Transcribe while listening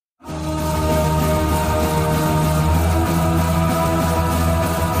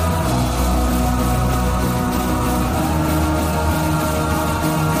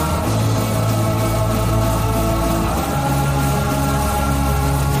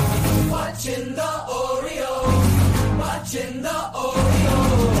Watching the Orioles.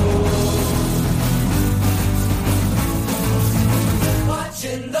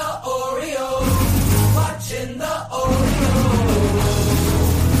 Watching the Orioles. Watching the Orioles.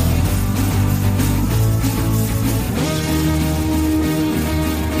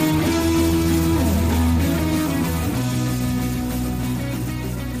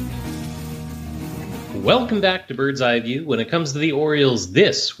 Welcome back to Bird's Eye View. When it comes to the Orioles,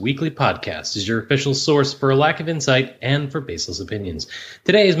 this weekly podcast is your official source for a lack of insight and for baseless opinions.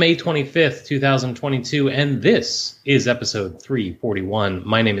 Today is May 25th, 2022, and this is episode 341.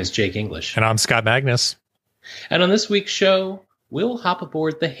 My name is Jake English. And I'm Scott Magnus. And on this week's show, we'll hop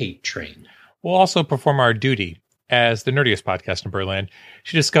aboard the hate train. We'll also perform our duty as the nerdiest podcast in Birdland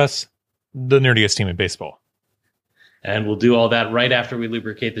to discuss the nerdiest team in baseball. And we'll do all that right after we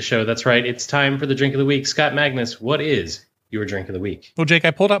lubricate the show. That's right. It's time for the drink of the week. Scott Magnus, what is your drink of the week? Well, Jake,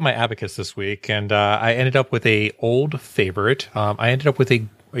 I pulled out my Abacus this week, and I ended up with a old favorite. I ended up with a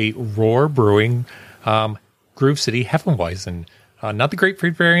Roar Brewing Groove City Hefeweizen. Not the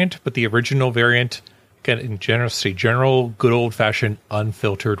grapefruit variant, but the original variant. In general, good old-fashioned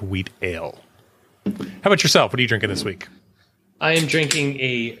unfiltered wheat ale. How about yourself? What are you drinking this week? I am drinking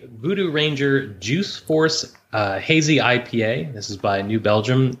a Voodoo Ranger Juice Force Hazy IPA. This is by New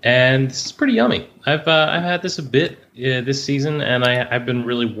Belgium, and this is pretty yummy. I've had this a bit this season, and I've been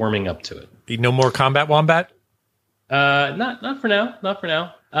really warming up to it. No more Combat Wombat? Not for now. Not for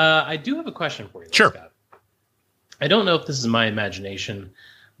now. I do have a question for you, Sure. Scott. I don't know if this is my imagination,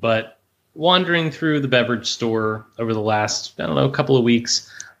 but wandering through the beverage store over the last, couple of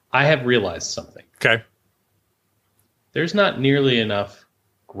weeks, I have realized something. Okay. There's not nearly enough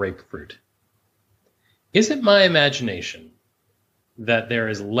grapefruit. Is it my imagination that there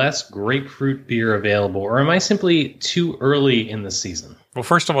is less grapefruit beer available, or am I simply too early in the season? Well,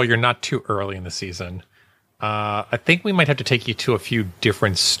 first of all, you're not too early in the season. I think we might have to take you to a few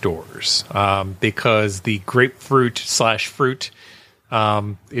different stores because the grapefruit/fruit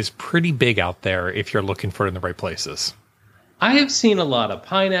is pretty big out there if you're looking for it in the right places. I have seen a lot of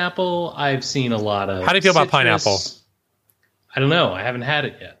pineapple. I've seen a lot of How do you feel about citrus. pineapple? I don't know. I haven't had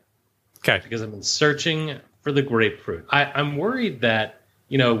it yet. Okay. Because I've been searching for the grapefruit. I'm worried that,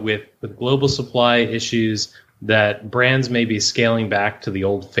 with global supply issues, that brands may be scaling back to the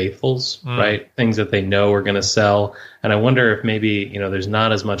old faithfuls, right? Things that they know are going to sell. And I wonder if maybe, there's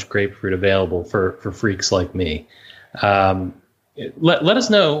not as much grapefruit available for freaks like me. Let us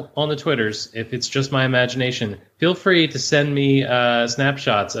know on the Twitters if it's just my imagination. Feel free to send me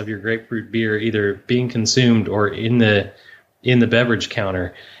snapshots of your grapefruit beer either being consumed or in the beverage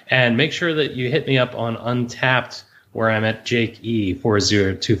counter. And make sure that you hit me up on Untapped, where I'm at Jake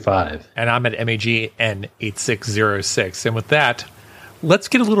E4025. And I'm at MAGN8606. And with that, let's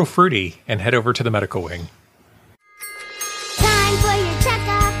get a little fruity and head over to the medical wing. Time for your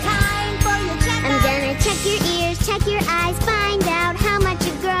checkup. Time for your checkup. I'm gonna check your ears, check your eyes, find out how much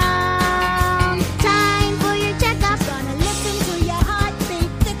you've grown. Time for your checkup. Just gonna listen to your heartbeat,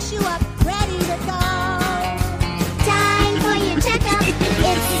 fix you up, ready to go. Time for your checkup.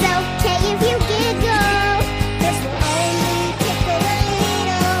 It's okay if you giggle. This will only tickle a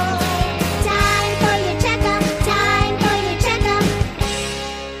little. Time for your checkup. Time for your checkup.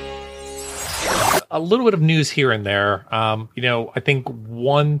 A little bit of news here and there. I think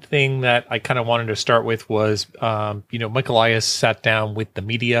one thing that I kind of wanted to start with was, Mike Elias sat down with the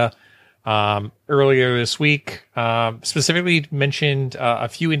media earlier this week, specifically mentioned a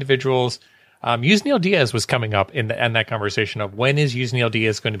few individuals. Yusniel Diaz was coming up in that conversation of when is Yusniel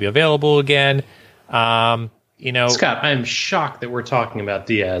Diaz going to be available again. Scott, I am shocked that we're talking about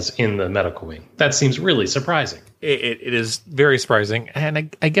Diaz in the medical wing. That seems really surprising. It is very surprising.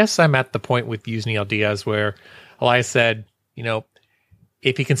 And I guess I'm at the point with Yusniel Diaz where Elias said,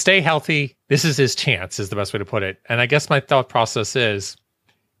 if he can stay healthy, this is his chance, is the best way to put it. And I guess my thought process is,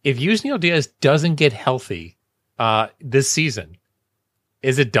 if Yusniel Diaz doesn't get healthy this season,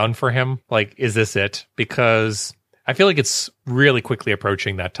 is it done for him? Like, is this it? Because I feel like it's really quickly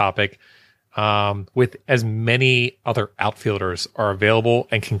approaching that topic with as many other outfielders are available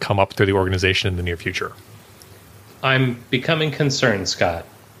and can come up through the organization in the near future. I'm becoming concerned, Scott,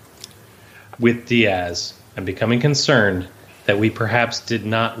 with Diaz. I'm becoming concerned that we perhaps did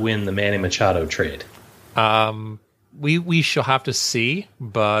not win the Manny Machado trade. We shall have to see,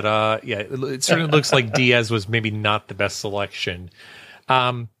 but it certainly looks like Diaz was maybe not the best selection.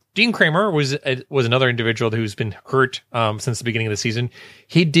 Dean Kramer was another individual who's been hurt since the beginning of the season.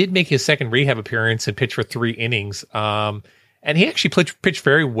 He did make his second rehab appearance and pitch for 3 innings, and he actually pitched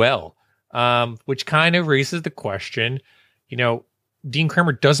very well, which kind of raises the question. Dean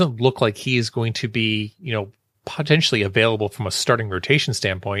Kramer doesn't look like he is going to be, potentially available from a starting rotation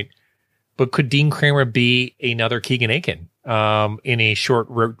standpoint. But could Dean Kramer be another Keegan Aiken in a short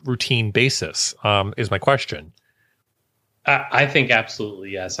routine basis? Is my question. I think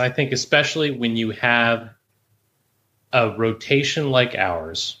absolutely yes. I think especially when you have a rotation like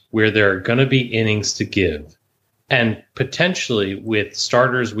ours, where there are going to be innings to give, and potentially with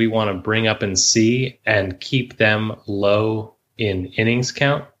starters we want to bring up and see and keep them low in innings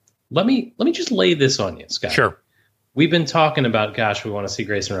count. Let me just lay this on you, Scott. Sure. We've been talking about, gosh, we want to see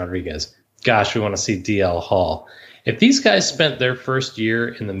Grayson Rodriguez. Gosh, we want to see DL Hall. If these guys spent their first year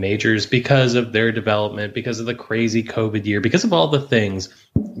in the majors because of their development, because of the crazy COVID year, because of all the things,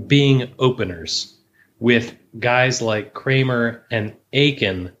 being openers with guys like Kramer and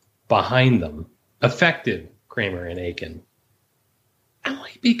Aiken behind them, effective Kramer and Aiken, that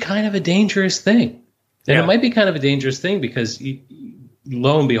might be kind of a dangerous thing. And it might be kind of a dangerous thing because,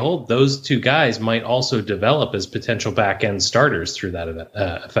 lo and behold, those two guys might also develop as potential back-end starters through that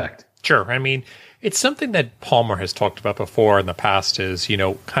effect. Sure. I mean, it's something that Palmer has talked about before in the past is,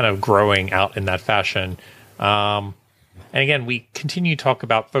 kind of growing out in that fashion. And again, we continue to talk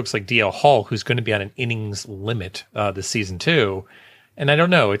about folks like DL Hall, who's going to be on an innings limit this season too. And I don't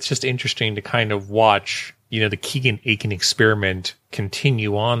know, it's just interesting to kind of watch, the Keegan Aiken experiment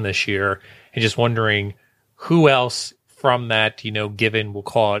continue on this year and just wondering who else from that, given, we'll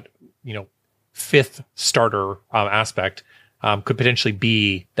call it, fifth starter aspect, could potentially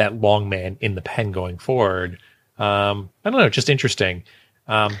be that long man in the pen going forward. I don't know, just interesting.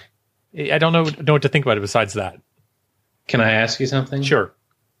 I don't know what to think about it besides that. Can I ask you something? Sure.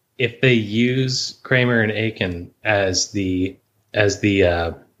 If they use Kramer and Aiken as the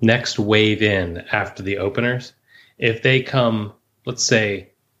next wave in after the openers, if they come, let's say,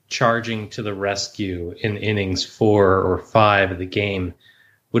 charging to the rescue in innings 4 or 5 of the game,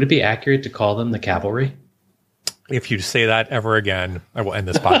 would it be accurate to call them the cavalry? If you say that ever again, I will end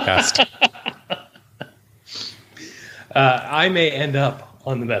this podcast. I may end up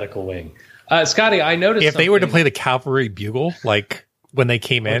on the medical wing. Scotty, I noticed if they were to play the cavalry bugle, like when they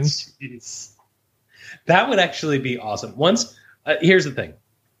came in, that would actually be awesome. Here's the thing.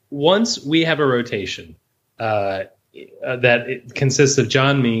 Once we have a rotation that it consists of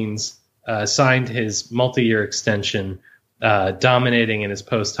John Means, signed his multi-year extension, dominating in his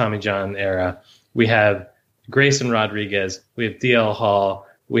post-Tommy John era, we have Grayson Rodriguez, we have DL Hall,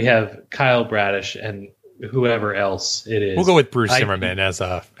 we have Kyle Bradish, and whoever else it is. We'll go with Bruce Zimmerman as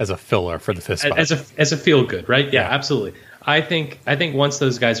a filler for the fifth spot. As a feel good, right? Yeah, absolutely. I think once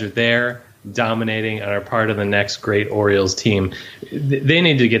those guys are there, dominating and are part of the next great Orioles team, they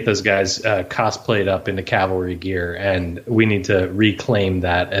need to get those guys cosplayed up into cavalry gear, and we need to reclaim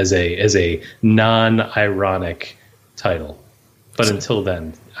that as a non-ironic title. But until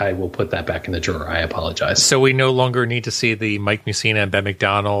then, I will put that back in the drawer. I apologize. So we no longer need to see the Mike Mussina and Ben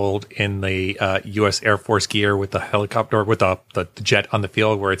McDonald in the U.S. Air Force gear with the helicopter, with the jet on the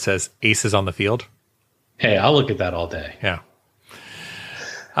field where it says Aces on the field. Hey, I'll look at that all day. Yeah.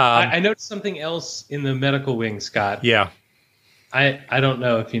 I noticed something else in the medical wing, Scott. Yeah. I don't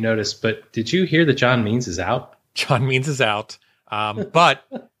know if you noticed, but did you hear that John Means is out? John Means is out, but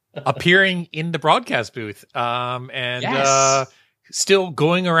appearing in the broadcast booth and Yes. Still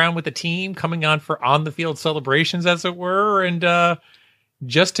going around with the team, coming on for on-the-field celebrations, as it were, and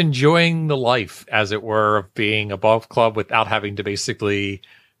just enjoying the life, as it were, of being above club without having to basically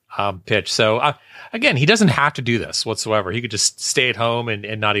pitch. So, again, he doesn't have to do this whatsoever. He could just stay at home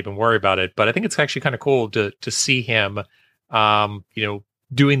and not even worry about it. But I think it's actually kind of cool to see him,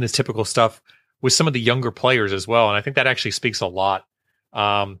 doing this typical stuff with some of the younger players as well. And I think that actually speaks a lot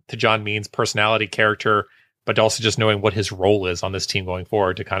to John Means' personality, character, but also just knowing what his role is on this team going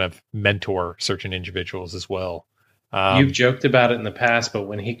forward to kind of mentor certain individuals as well. You've joked about it in the past, but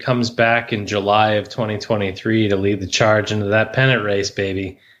when he comes back in July of 2023 to lead the charge into that pennant race,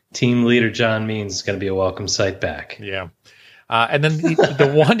 baby, team leader John Means is going to be a welcome sight back. Yeah. And then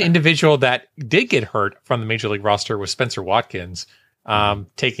the one individual that did get hurt from the Major League roster was Spencer Watkins,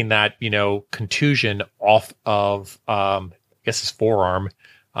 taking that, contusion off of, I guess his forearm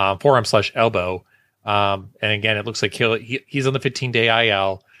 / elbow. And again, it looks like he's on the 15-day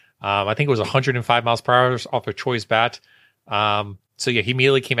IL. I think it was 105 miles per hour off of Choi's bat. So yeah, he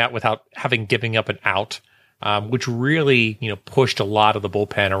immediately came out without having giving up an out, which really, pushed a lot of the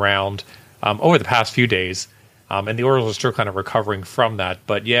bullpen around over the past few days. And the Orioles are still kind of recovering from that.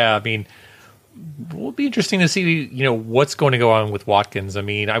 But yeah, I mean, it will be interesting to see, what's going to go on with Watkins. I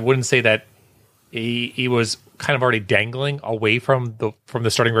mean, I wouldn't say that he was kind of already dangling away from the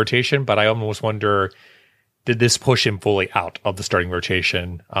starting rotation, but I almost wonder, did this push him fully out of the starting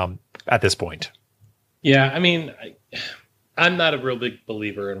rotation at this point? Yeah, I mean, I'm not a real big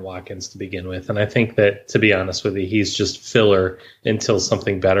believer in Watkins to begin with, and I think that, to be honest with you, he's just filler until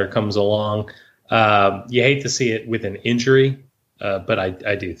something better comes along. You hate to see it with an injury, but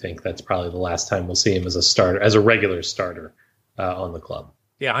I do think that's probably the last time we'll see him as a starter, as a regular starter on the club.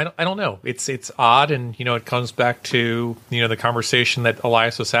 Yeah, I don't know. It's odd, and it comes back to the conversation that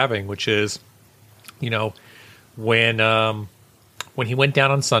Elias was having, which is, when he went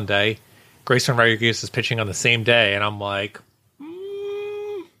down on Sunday, Grayson Rodriguez is pitching on the same day, and I'm like,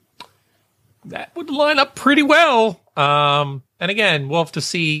 that would line up pretty well. And again, we'll have to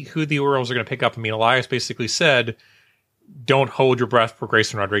see who the Orioles are going to pick up. I mean, Elias basically said, don't hold your breath for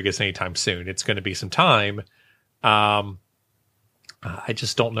Grayson Rodriguez anytime soon. It's going to be some time. I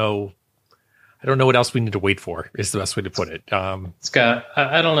just don't know. I don't know what else we need to wait for, is the best way to put it. Scott,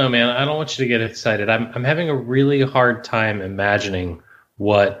 I don't know, man. I don't want you to get excited. I'm having a really hard time imagining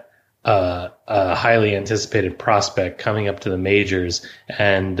what a highly anticipated prospect coming up to the majors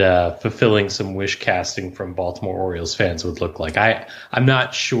and fulfilling some wish casting from Baltimore Orioles fans would look like. I'm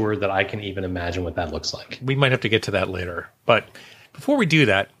not sure that I can even imagine what that looks like. We might have to get to that later. But before we do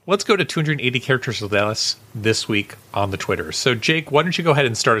that, let's go to 280 characters or less this week on the Twitter. So, Jake, why don't you go ahead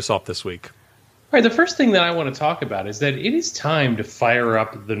and start us off this week? All right, the first thing that I want to talk about is that it is time to fire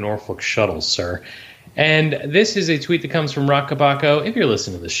up the Norfolk shuttle, sir. And this is a tweet that comes from Rock Kabako. If you're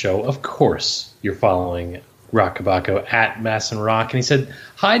listening to the show, of course you're following Rock Kabako at Mass and Rock. And he said,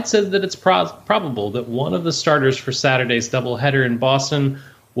 Hyde said that it's probable that one of the starters for Saturday's doubleheader in Boston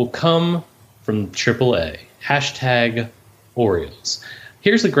will come from AAA. Hashtag Orioles.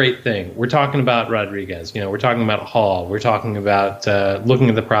 Here's the great thing. We're talking about Rodriguez. We're talking about Hall. We're talking about looking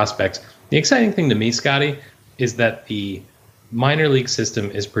at the prospects. The exciting thing to me, Scotty, is that the minor league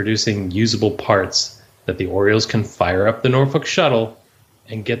system is producing usable parts that the Orioles can fire up the Norfolk shuttle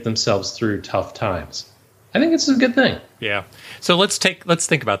and get themselves through tough times. I think it's a good thing. Yeah. So let's think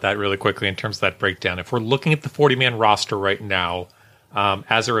about that really quickly in terms of that breakdown. If we're looking at the 40-man roster right now,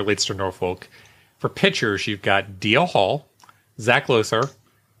 as it relates to Norfolk, for pitchers, you've got D.L. Hall, Zach Lothar,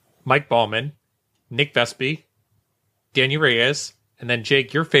 Mike Baumann, Nick Vespi, Daniel Reyes, and then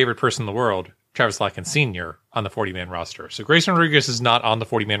Jake, your favorite person in the world, Travis Larkin Sr. on the 40-man roster. So Grayson Rodriguez is not on the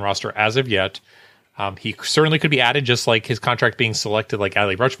 40-man roster as of yet. He certainly could be added, just like his contract being selected, like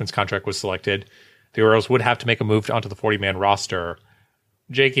Adley Rutschman's contract was selected. The Orioles would have to make a move onto the 40-man roster.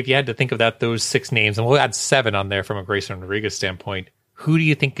 Jake, if you had to think of those 6 names, and we'll add 7 on there from a Grayson Rodriguez standpoint, who do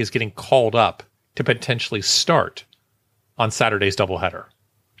you think is getting called up to potentially start on Saturday's doubleheader?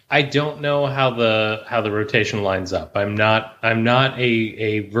 I don't know how the rotation lines up. I'm not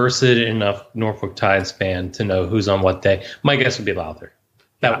a versed enough Norfolk Tides fan to know who's on what day. My guess would be Lowther.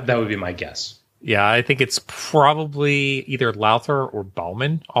 That would be my guess. Yeah, I think it's probably either Lowther or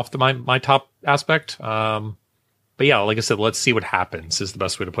Baumann off my top aspect. But yeah, like I said, let's see what happens is the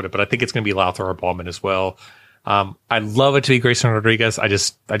best way to put it. But I think it's going to be Lowther or Baumann as well. I'd love it to be Grayson Rodriguez. I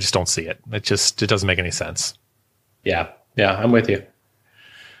just don't see it. It doesn't make any sense. Yeah, I'm with you.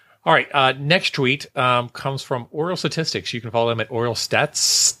 All right, next tweet comes from Oriole Statistics. You can follow them at Oriole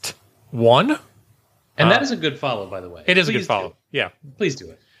Stats 1. And that is a good follow, by the way. It is a good follow. Yeah. Please do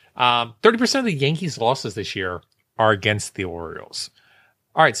it. 30% of the Yankees' losses this year are against the Orioles.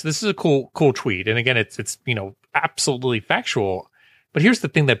 All right, so this is a cool tweet. And again, it's absolutely factual. But here's the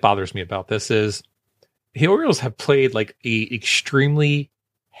thing that bothers me about this is the Orioles have played like a extremely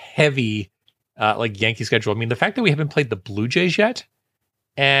heavy Yankee schedule. I mean, the fact that we haven't played the Blue Jays yet,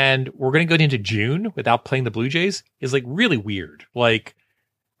 and we're going to go into June without playing the Blue Jays is like really weird. Like,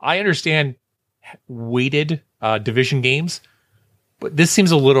 I understand weighted division games, but this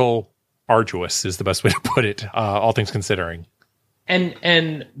seems a little arduous is the best way to put it, all things considering.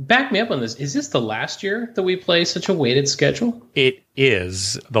 And back me up on this. Is this the last year that we play such a weighted schedule? It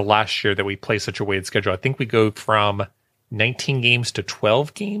is the last year that we play such a weighted schedule. I think we go from 19 games to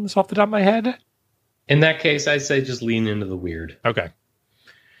 12 games off the top of my head. In that case, I'd say just lean into the weird. Okay.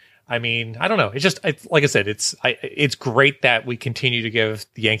 I mean, I don't know. It's like I said, it's great that we continue to give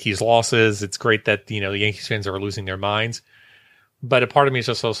the Yankees losses. It's great that, the Yankees fans are losing their minds. But a part of me is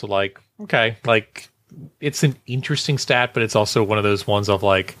just also like, okay, like it's an interesting stat, but it's also one of those ones of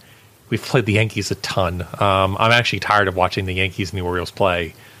like, we've played the Yankees a ton. I'm actually tired of watching the Yankees and the Orioles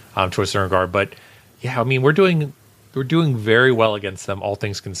play to a certain regard. But yeah, I mean, we're doing very well against them, all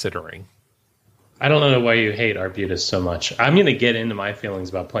things considering. I don't know why you hate Arbutus so much. I'm going to get into my feelings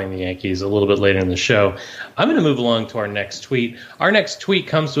about playing the Yankees a little bit later in the show. I'm going to move along to our next tweet. Our next tweet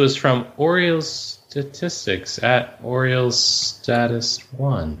comes to us from Orioles Statistics at Orioles Status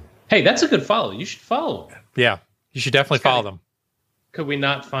 1. Hey, that's a good follow. You should follow him. Yeah, you should definitely follow them. Could we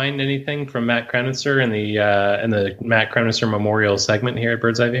not find anything from Matt Krenitzer in the Matt Krenitzer Memorial segment here at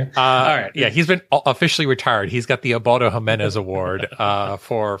Bird's Eye View? All right. Yeah, he's been officially retired. He's got the Obaldo Jimenez Award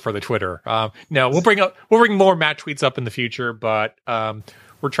for the Twitter. No, we'll bring more Matt tweets up in the future, but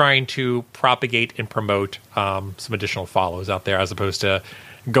we're trying to propagate and promote some additional follows out there as opposed to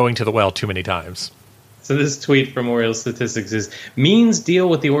going to the well too many times. So this tweet from Orioles Statistics is, Means deal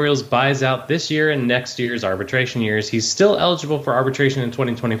with the Orioles buys out this year and next year's arbitration years. He's still eligible for arbitration in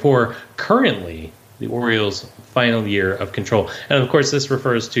 2024. Currently, the Orioles' final year of control. And, of course, this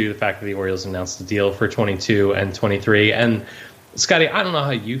refers to the fact that the Orioles announced a deal for 22 and 23. And, Scotty, I don't know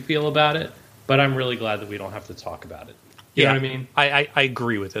how you feel about it, but I'm really glad that we don't have to talk about it. You know what I mean? I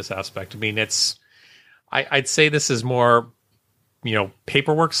agree with this aspect. I mean, I'd say this is more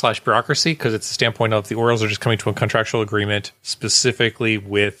paperwork / bureaucracy, because it's the standpoint of the Orioles are just coming to a contractual agreement specifically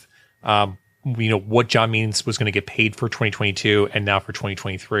with, what John Means was going to get paid for 2022 and now for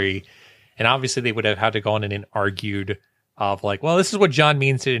 2023. And obviously they would have had to go on and argued of like, well, this is what John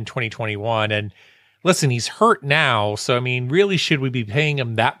Means did in 2021. And listen, he's hurt now. So, I mean, really, should we be paying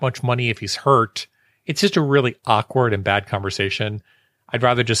him that much money if he's hurt? It's just a really awkward and bad conversation. I'd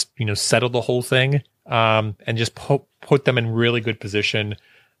rather just, settle the whole thing and just put them in really good position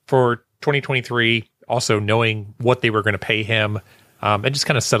for 2023, also knowing what they were going to pay him, and just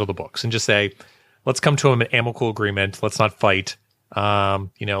kind of settle the books and just say, let's come to an amicable agreement. Let's not fight.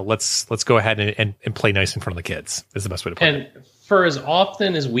 Let's go ahead and play nice in front of the kids is the best way to put it. And for as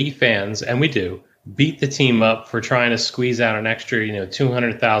often as we fans, and we do, beat the team up for trying to squeeze out an extra,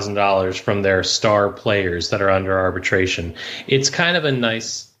 $200,000 from their star players that are under arbitration, it's kind of a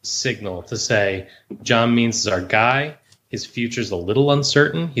nice signal to say John Means is our guy. His future's a little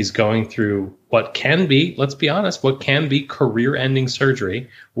uncertain. He's going through what can be, let's be honest, what can be career-ending surgery,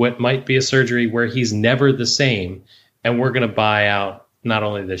 what might be a surgery where he's never the same, and we're going to buy out not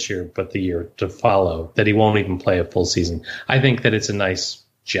only this year, but the year to follow, that he won't even play a full season. I think that it's a nice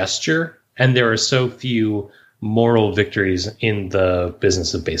gesture, and there are so few moral victories in the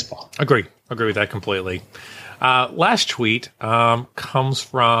business of baseball. Agree with that completely. Last tweet comes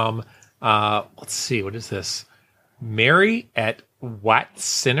from, let's see, what is this? Mary at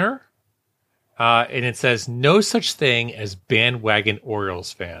Watsinner. And it says, no such thing as bandwagon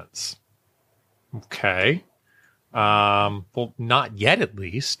Orioles fans. Okay. Well, not yet at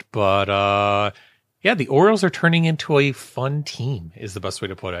least, but the Orioles are turning into a fun team is the best way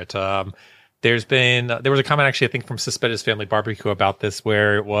to put it. There was a comment actually, I think, from Suspended Family Barbecue about this,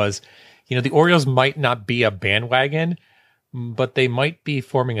 where it was, the Orioles might not be a bandwagon, but they might be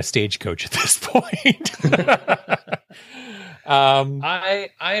forming a stagecoach at this point. I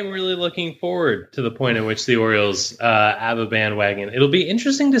am really looking forward to the point at which the Orioles have a bandwagon. It'll be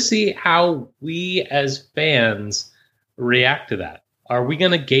interesting to see how we as fans react to that. Are we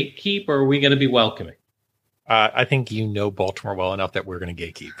going to gatekeep, or are we going to be welcoming? I think Baltimore well enough that we're going to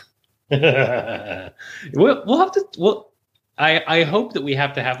gatekeep. We'll have to. Well, I hope that we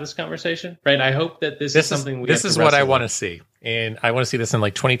have to have this conversation, right? I hope that this is something we. This is what I want to see, and I want to see this in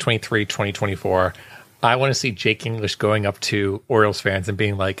like 2023, 2024. I want to see Jake English going up to Orioles fans and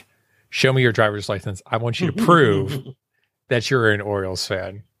being like, "Show me your driver's license. I want you to prove that you're an Orioles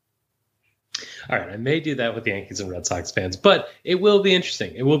fan." All right, I may do that with the Yankees and Red Sox fans, but it will be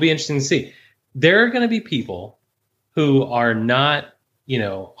interesting. It will be interesting to see. There are going to be people who are not,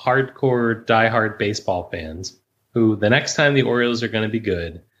 hardcore, diehard baseball fans who the next time the Orioles are going to be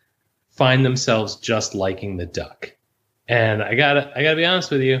good find themselves just liking the duck. And I gotta be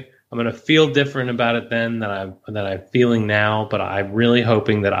honest with you, I'm going to feel different about it then than I'm feeling now, but I'm really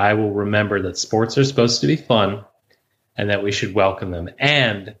hoping that I will remember that sports are supposed to be fun and that we should welcome them.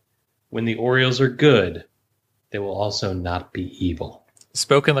 And when the Orioles are good, they will also not be evil.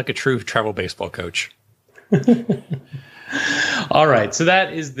 Spoken like a true travel baseball coach. All right, so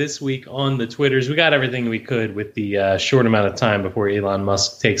that is this week on the Twitters. We got everything we could with the short amount of time before Elon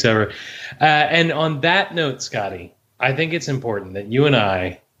Musk takes over. And on that note, Scotty, I think it's important that you and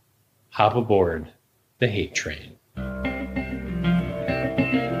I hop aboard the hate train.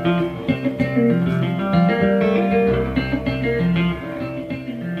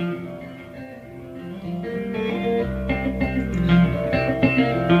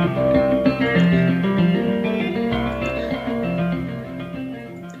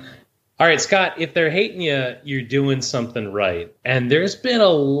 All right, Scott, if they're hating you, you're doing something right. And there's been a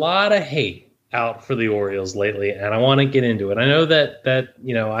lot of hate out for the Orioles lately, and I want to get into it. I know that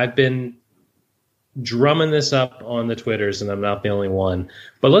I've been drumming this up on the Twitters, and I'm not the only one.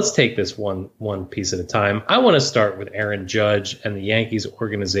 But let's take this one piece at a time. I want to start with Aaron Judge and the Yankees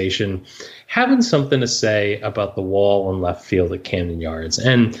organization having something to say about the wall in left field at Camden Yards.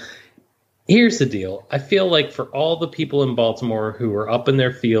 And here's the deal. I feel like for all the people in Baltimore who were up in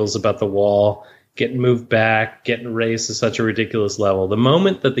their feels about the wall getting moved back, getting raised to such a ridiculous level, the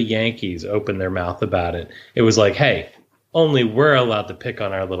moment that the Yankees opened their mouth about it, it was like, hey, only we're allowed to pick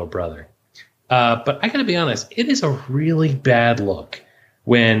on our little brother. But I got to be honest, it is a really bad look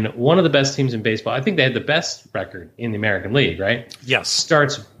when one of the best teams in baseball, I think they had the best record in the American League, right? Yes.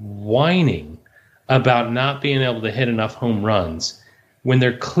 Starts whining about not being able to hit enough home runs when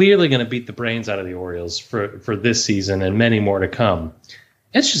they're clearly going to beat the brains out of the Orioles for this season and many more to come.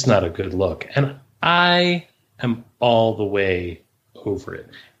 It's just not a good look. And I am all the way over it.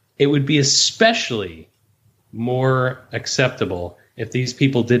 It would be especially more acceptable if these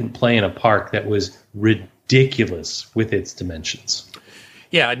people didn't play in a park that was ridiculous with its dimensions.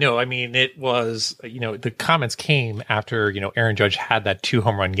 Yeah, no, I mean, it was, the comments came after, Aaron Judge had that 2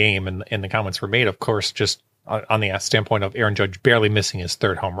 home run game, and the comments were made, of course, just on the standpoint of Aaron Judge barely missing his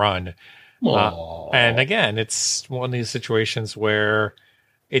 3rd home run. And again, it's one of these situations where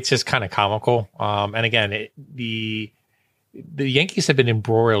it's just kind of comical. And again, the Yankees have been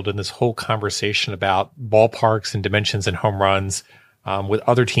embroiled in this whole conversation about ballparks and dimensions and home runs, with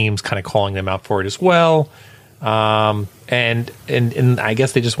other teams kind of calling them out for it as well. And I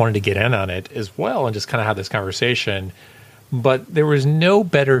guess they just wanted to get in on it as well and just kind of have this conversation. But there was no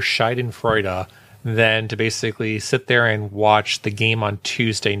better Schadenfreude than to basically sit there and watch the game on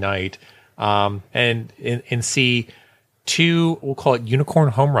Tuesday night, and see 2, we'll call it unicorn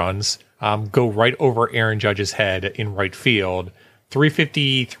home runs, go right over Aaron Judge's head in right field.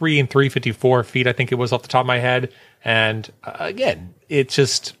 353 and 354 feet, I think it was off the top of my head. And again, it's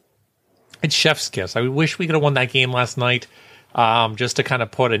chef's kiss. I wish we could have won that game last night, just to kind of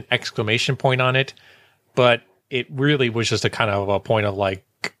put an exclamation point on it. But it really was just a kind of a point of like,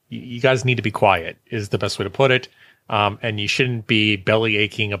 you guys need to be quiet is the best way to put it. And you shouldn't be belly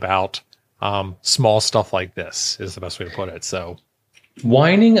aching about small stuff like this is the best way to put it. So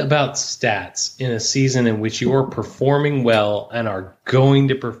whining about stats in a season in which you are performing well and are going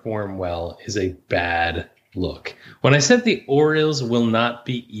to perform well is a bad look. When I said the Orioles will not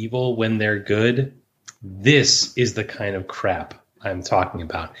be evil when they're good, this is the kind of crap I'm talking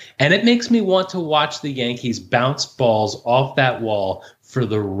about. And it makes me want to watch the Yankees bounce balls off that wall for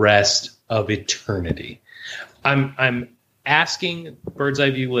the rest of eternity. I'm asking Bird's Eye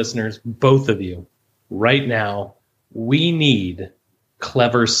View listeners, both of you, right now, we need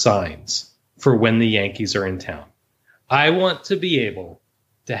clever signs for when the Yankees are in town. I want to be able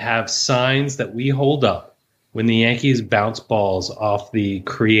to have signs that we hold up when the Yankees bounce balls off the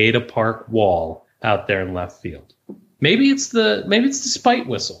Create a Park wall out there in left field. Maybe it's the spite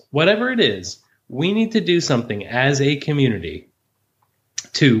whistle. Whatever it is, we need to do something as a community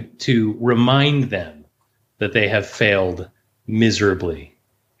to remind them that they have failed miserably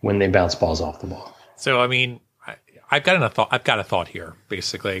when they bounce balls off the ball. So, I mean, I've got a thought here,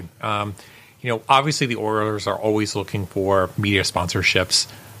 basically. Obviously the Orioles are always looking for media sponsorships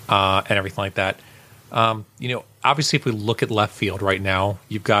and everything like that. Obviously, if we look at left field right now,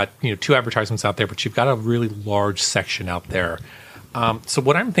 you've got 2 advertisements out there, but you've got a really large section out there. So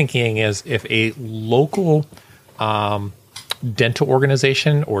what I'm thinking is if a local dental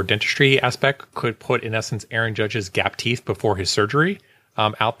organization or dentistry aspect could put, in essence, Aaron Judge's gap teeth before his surgery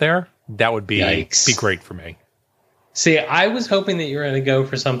out there, that would be great for me. See, I was hoping that you were going to go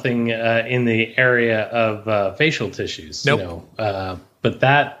for something in the area of facial tissues. Nope. But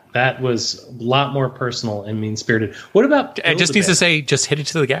that was a lot more personal and mean-spirited. What about it just needs to say, just hit it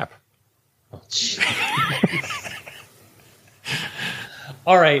to the gap. Oh,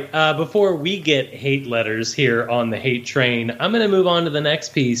 all right. Before we get hate letters here on the hate train, I'm going to move on to the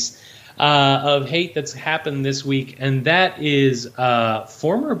next piece of hate that's happened this week, and that is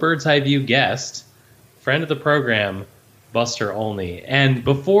former Bird's Eye View guest, friend of the program, Buster Olney. And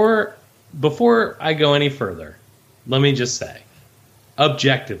before I go any further, let me just say,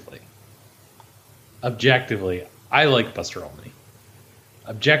 objectively, I like Buster Olney.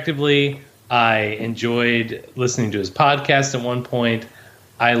 Objectively, I enjoyed listening to his podcast at one point.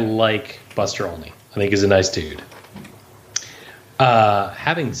 I like Buster Olney. I think he's a nice dude.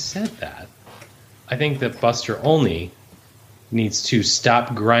 Having said that, I think that Buster Olney needs to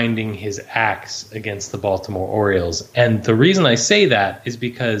stop grinding his axe against the Baltimore Orioles. And the reason I say that is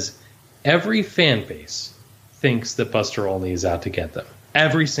because every fan base thinks that Buster Olney is out to get them.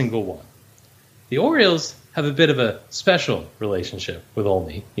 Every single one. The Orioles have a bit of a special relationship with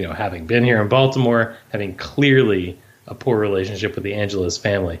Olney. You know, having been here in Baltimore, having clearly a poor relationship with the Angeles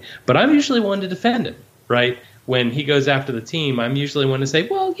family. But I'm usually one to defend him, right? When he goes after the team, I'm usually one to say,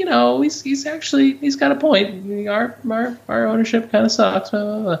 well, you know, he's got a point. Our ownership kind of sucks. Blah,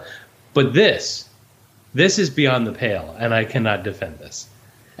 blah, blah. But this is beyond the pale, and I cannot defend this.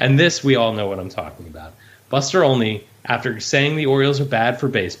 And this, we all know what I'm talking about. Buster Olney, after saying the Orioles are bad for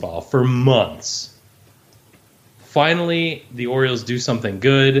baseball for months, finally the Orioles do something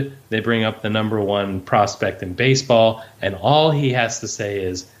good. They bring up the number one prospect in baseball, and all he has to say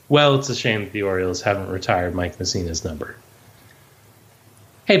is, well, it's a shame that the Orioles haven't retired Mike Mussina's number.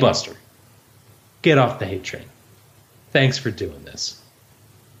 Hey, Buster, get off the hate train. Thanks for doing this.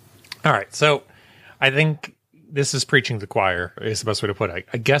 All right, so I think this is preaching to the choir, is the best way to put it.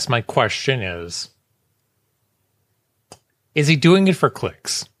 I guess my question is he doing it for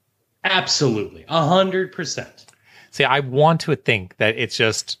clicks? Absolutely, 100%. See, I want to think that it's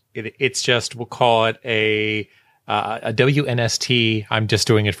just we'll call it a WNST. I'm just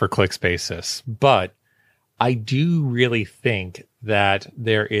doing it for clicks basis, but I do really think that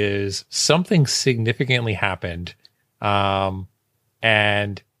there is something significantly happened, and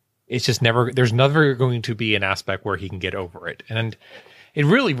it's just there's never going to be an aspect where he can get over it. And it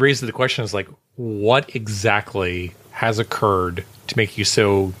really raises the question is like, what exactly has occurred to make you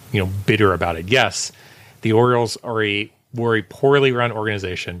so, bitter about it? Yes, the Orioles were a poorly run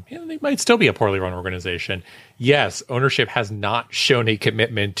organization. They might still be a poorly run organization. Yes, ownership has not shown a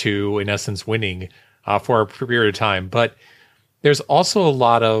commitment to, in essence, winning for a period of time. But there's also a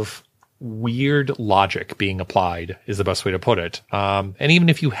lot of weird logic being applied, is the best way to put it. And even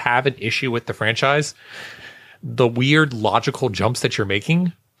if you have an issue with the franchise, the weird logical jumps that you're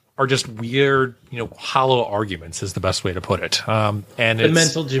making are just weird, hollow arguments, is the best way to put it. And the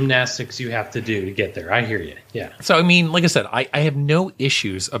mental gymnastics you have to do to get there. I hear you. Yeah. So, I mean, like I said, I have no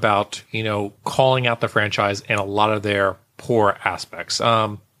issues about, calling out the franchise and a lot of their poor aspects.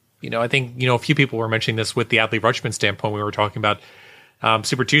 I think, a few people were mentioning this with the Adley Rutschman standpoint. We were talking about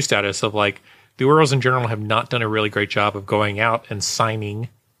Super 2 status of like the Orioles in general have not done a really great job of going out and signing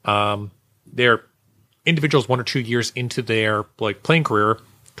their individuals 1 or 2 years into their playing career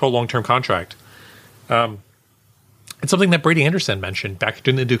to a long-term contract. It's something that Brady Anderson mentioned back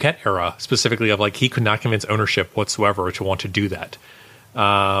during the Duquette era, specifically of he could not convince ownership whatsoever to want to do that.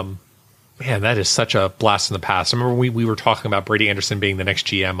 Man, that is such a blast in the past. I remember we were talking about Brady Anderson being the next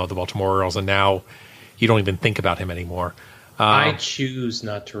GM of the Baltimore Orioles, and now you don't even think about him anymore. I choose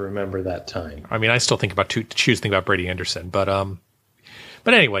not to remember that time. I mean, I still think about Brady Anderson, but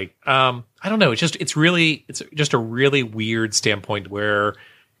anyway, I don't know. It's just a really weird standpoint where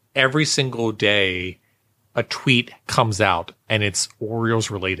every single day a tweet comes out and it's Orioles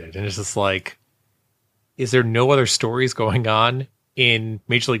related, and it's just like, is there no other stories going on in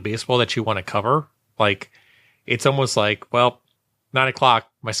Major League Baseball that you want to cover? It's almost like, well, 9:00,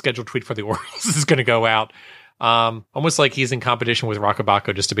 my scheduled tweet for the Orioles is going to go out. Almost like he's in competition with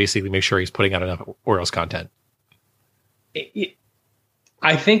Rockabacco just to basically make sure he's putting out enough Orioles content.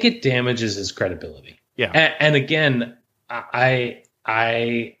 I think it damages his credibility. Yeah. And again, I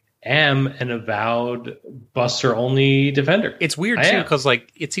am an avowed Buster Olney defender. It's weird too, because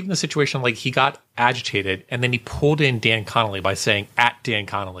it's even the situation he got agitated and then he pulled in Dan Connolly by saying at Dan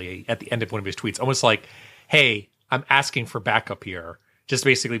Connolly at the end of one of his tweets, almost like, hey, I'm asking for backup here. Just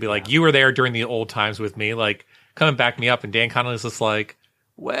basically be like, you were there during the old times with me, come and back me up. And Dan Connolly's just like,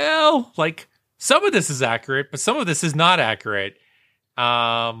 well, some of this is accurate, but some of this is not accurate.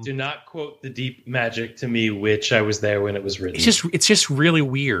 Do not quote the deep magic to me, which I was there when it was written. It's just really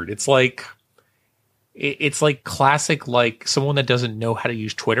weird. It's like classic, someone that doesn't know how to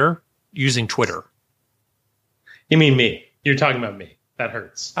use Twitter using Twitter. You mean me? You're talking about me. That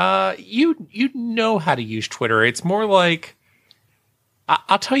hurts. You know how to use Twitter. It's more like,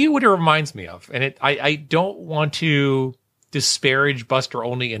 I'll tell you what it reminds me of. And I don't want to disparage Buster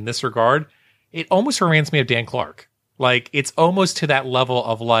Olney in this regard. It almost reminds me of Dan Clark. It's almost to that level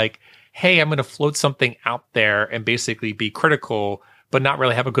of hey, I'm going to float something out there and basically be critical, but not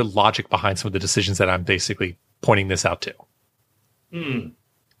really have a good logic behind some of the decisions that I'm basically pointing this out to.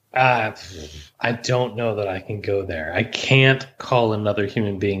 I don't know that I can go there. I can't call another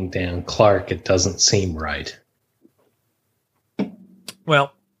human being Dan Clark. It doesn't seem right.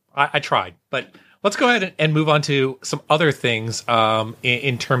 Well, I tried, but let's go ahead and move on to some other things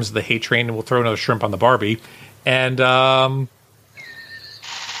in terms of the hate train, and we'll throw another shrimp on the Barbie. And I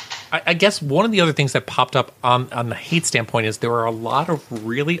guess one of the other things that popped up on the hate standpoint is there were a lot of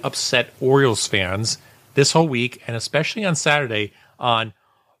really upset Orioles fans this whole week, and especially on Saturday, on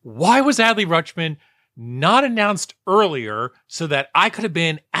why was Adley Rutschman not announced earlier so that I could have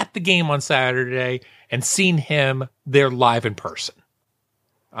been at the game on Saturday and seen him there live in person.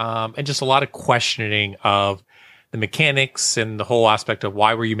 And just a lot of questioning of the mechanics and the whole aspect of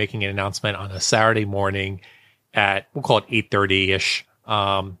why were you making an announcement on a Saturday morning at, we'll call it 8:30-ish,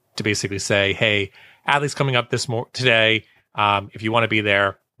 to basically say, hey, Adley's coming up today. If you want to be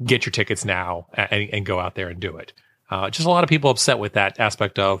there, get your tickets now and go out there and do it. Just a lot of people upset with that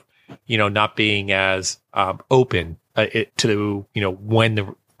aspect of, not being as open to, when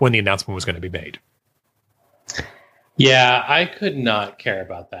the announcement was going to be made. Yeah, I could not care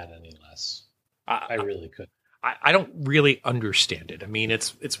about that any less. I really could. I don't really understand it. I mean,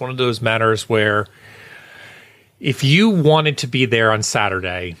 it's one of those matters where if you wanted to be there on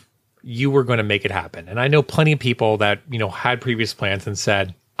Saturday, you were going to make it happen. And I know plenty of people that, had previous plans and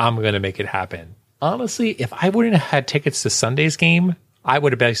said, I'm going to make it happen. Honestly, if I wouldn't have had tickets to Sunday's game, I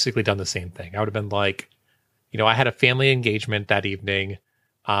would have basically done the same thing. I would have been like, I had a family engagement that evening.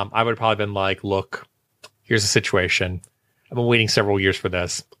 I would have probably been like, look, here's the situation. I've been waiting several years for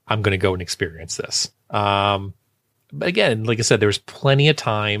this. I'm going to go and experience this. But again, like I said, there was plenty of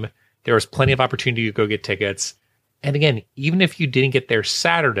time. There was plenty of opportunity to go get tickets. And again, even if you didn't get there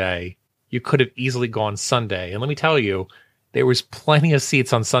Saturday, you could have easily gone Sunday. And let me tell you, there was plenty of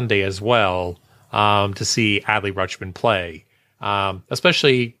seats on Sunday as well to see Adley Rutschman play.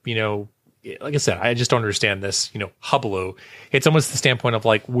 Especially, like I said, I just don't understand this, hullabaloo. It's almost the standpoint of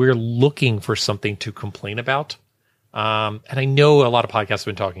like, we're looking for something to complain about. And I know a lot of podcasts have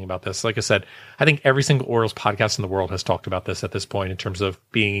been talking about this. Like I said, I think every single Orioles podcast in the world has talked about this at this point in terms of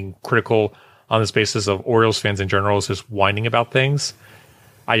being critical on this basis of Orioles fans in general is just whining about things.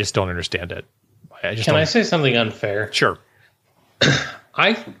 I just don't understand it. Can I say something unfair? Sure.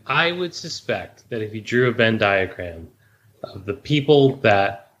 I would suspect that if you drew a Venn diagram of the people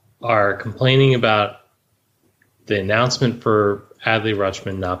that are complaining about the announcement for Adley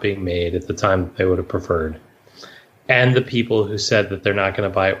Rutschman not being made at the time they would have preferred, and the people who said that they're not going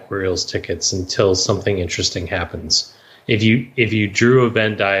to buy Orioles tickets until something interesting happens. If you drew a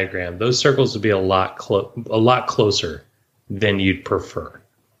Venn diagram, those circles would be a lot closer than you'd prefer,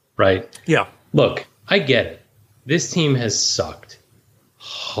 right? Yeah. Look, I get it. This team has sucked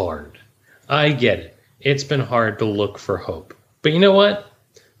hard. I get it. It's been hard to look for hope. But you know what?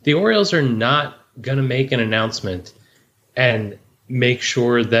 The Orioles are not going to make an announcement and make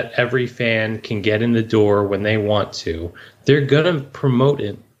sure that every fan can get in the door when they want to. They're going to promote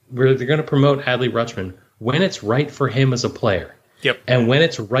it. They're going to promote Adley Rutschman when it's right for him as a player. Yep. And when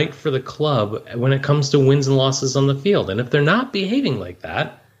it's right for the club when it comes to wins and losses on the field. And if they're not behaving like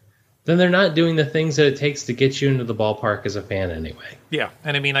that, then they're not doing the things that it takes to get you into the ballpark as a fan anyway. Yeah.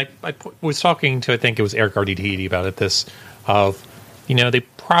 And I mean, I was talking to, I think it was Eric Arditi about it, this of, they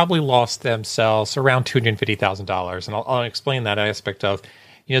probably lost themselves around $250,000. And I'll explain that aspect of,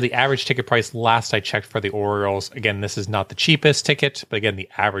 the average ticket price last I checked for the Orioles, again, this is not the cheapest ticket, but again, the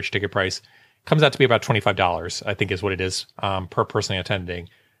average ticket price comes out to be about $25, I think is what it is per person attending.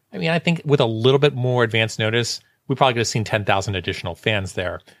 I mean, I think with a little bit more advance notice, we probably could have seen 10,000 additional fans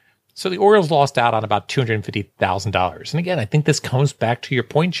there. So the Orioles lost out on about $250,000. And again, I think this comes back to your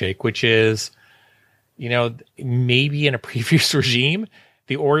point, Jake, which is, maybe in a previous regime,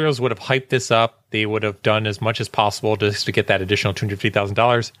 the Orioles would have hyped this up. They would have done as much as possible just to get that additional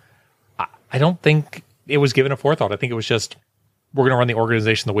 $250,000. I don't think it was given a forethought. I think it was just, we're going to run the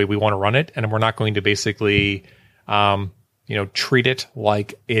organization the way we want to run it, and we're not going to basically, treat it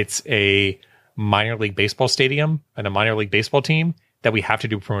like it's a minor league baseball stadium and a minor league baseball team that we have to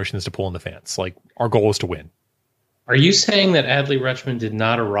do promotions to pull in the fans. Like, our goal is to win. Are you saying that Adley Rutschman did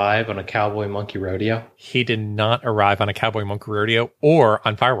not arrive on a cowboy monkey rodeo? He did not arrive on a cowboy monkey rodeo or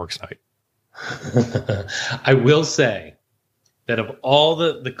on fireworks night. I will say that of all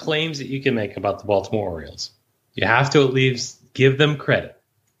the claims that you can make about the Baltimore Orioles, you have to at least give them credit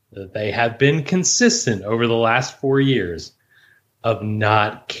that they have been consistent over the last 4 years of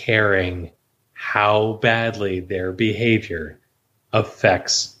not caring how badly their behavior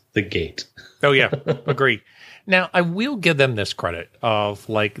affects the gate. Oh, yeah. Agree. Now, I will give them this credit of,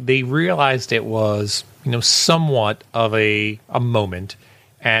 like, they realized it was, somewhat of a moment.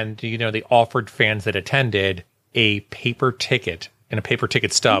 And, they offered fans that attended a paper ticket and a paper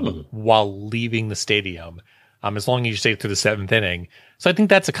ticket stub while leaving the stadium, as long as you stay through the seventh inning. So I think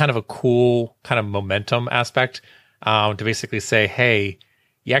that's a kind of a cool kind of momentum aspect to basically say, hey,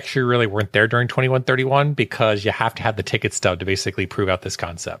 you actually really weren't there during 21-31 because you have to have the ticket stub to basically prove out this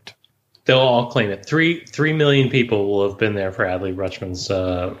concept. They'll all claim it. 3 million people will have been there for Adley Rutschman's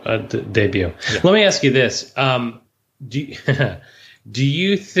debut. Yeah. Let me ask you this. Do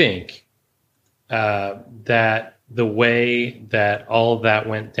you think that the way that all of that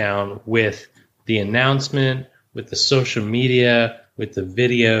went down with the announcement, with the social media, with the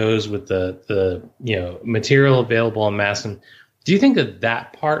videos, with the material available on Masson, do you think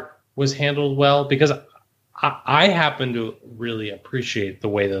that part was handled well? Because I happen to really appreciate the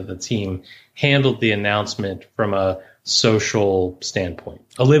way that the team handled the announcement from a social standpoint.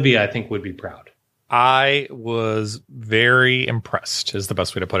 Olivia, I think, would be proud. I was very impressed, is the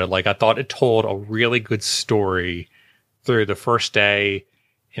best way to put it. Like, I thought it told a really good story through the first day,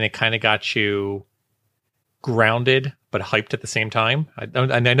 and it kind of got you grounded but hyped at the same time.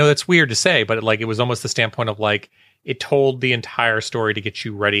 And I know that's weird to say, but it was almost the standpoint of like, it told the entire story to get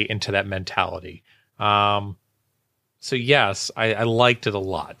you ready into that mentality. So yes, I liked it a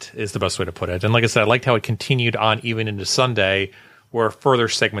lot, is the best way to put it. And like I said, I liked how it continued on even into Sunday, where further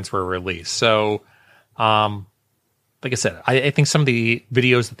segments were released. So, like I said, I think some of the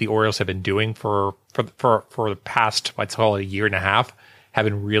videos that the Orioles have been doing for the past, I'd call it a year and a half, have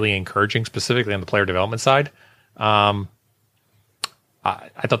been really encouraging, specifically on the player development side. I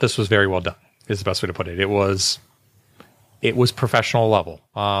thought this was very well done, is the best way to put it. It was professional level.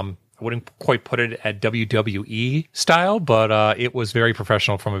 I wouldn't quite put it at WWE style, but it was very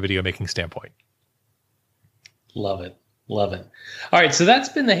professional from a video making standpoint. Love it. Love it. All right, so that's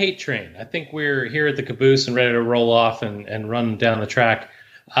been the hate train. I think we're here at the caboose and ready to roll off and run down the track.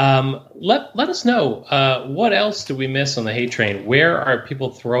 Let us know, what else do we miss on the hate train? Where are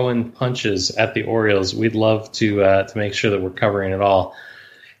people throwing punches at the Orioles? We'd love to make sure that we're covering it all.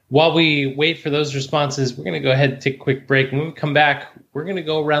 While we wait for those responses, we're going to go ahead and take a quick break. And when we come back, we're going to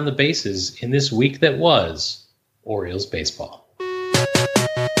go around the bases in this week that was Orioles baseball.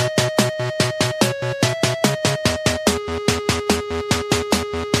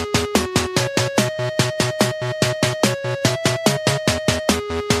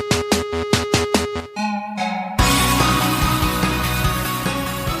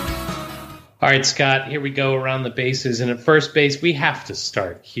 All right, Scott, here we go around the bases. And at first base, we have to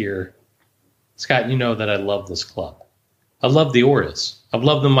start here. Scott, you know that I love this club. I love the Orioles. I've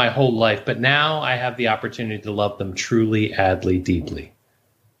loved them my whole life, but now I have the opportunity to love them truly, Adley, deeply.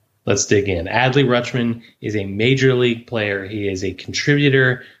 Let's dig in. Adley Rutschman is a major league player. He is a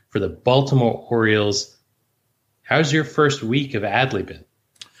contributor for the Baltimore Orioles. How's your first week of Adley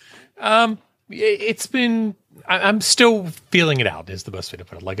been? It's been... I'm still feeling it out, is the best way to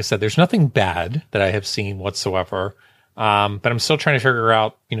put it. Like I said, there's nothing bad that I have seen whatsoever. But I'm still trying to figure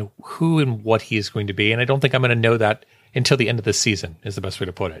out, who and what he is going to be. And I don't think I'm going to know that until the end of the season, is the best way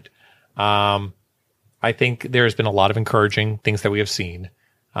to put it. I think there's been a lot of encouraging things that we have seen.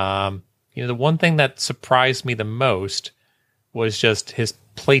 The one thing that surprised me the most was just his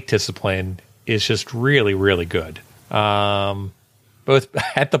plate discipline is just really, really good. Both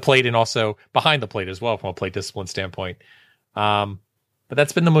at the plate and also behind the plate as well, from a plate discipline standpoint. But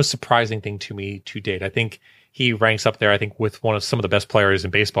that's been the most surprising thing to me to date. I think he ranks up there, with some of the best players in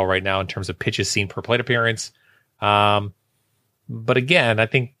baseball right now in terms of pitches seen per plate appearance. But again, I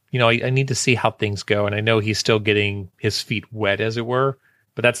think, I need to see how things go. And I know he's still getting his feet wet, as it were.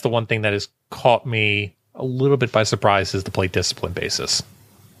 But that's the one thing that has caught me a little bit by surprise, is the plate discipline basis.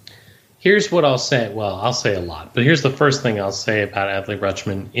 Here's what I'll say. Well, I'll say a lot, but here's the first thing I'll say about Adley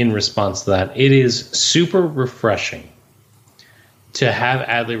Rutschman in response to that. It is super refreshing to have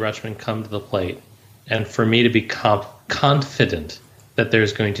Adley Rutschman come to the plate and for me to be confident that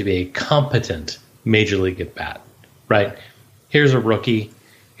there's going to be a competent major league at bat, right? Here's a rookie.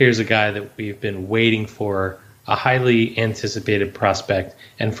 Here's a guy that we've been waiting for, a highly anticipated prospect.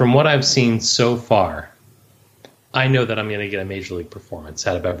 And from what I've seen so far, I know that I'm going to get a major league performance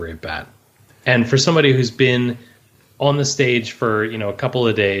out of every at bat. And for somebody who's been on the stage for, a couple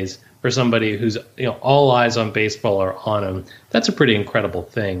of days, for somebody who's, all eyes on baseball are on him, that's a pretty incredible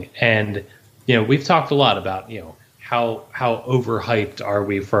thing. And, we've talked a lot about, how overhyped are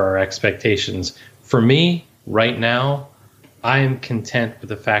we for our expectations. For me, right now, I am content with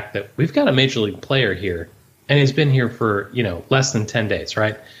the fact that we've got a major league player here, and he's been here for, less than 10 days,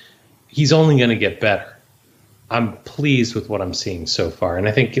 right? He's only going to get better. I'm pleased with what I'm seeing so far. And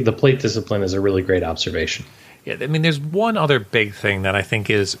I think the plate discipline is a really great observation. Yeah, there's one other big thing that I think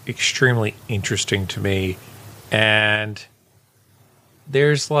is extremely interesting to me. And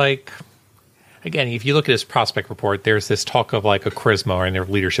there's again, if you look at his prospect report, there's this talk of a charisma or in their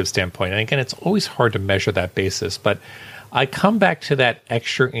leadership standpoint. And again, it's always hard to measure that basis. But I come back to that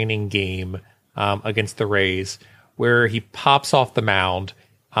extra inning game against the Rays where he pops off the mound.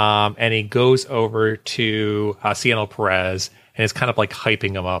 And he goes over to Ciano Perez and is kind of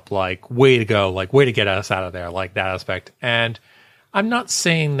hyping him up, way to go, way to get us out of there, that aspect. And I'm not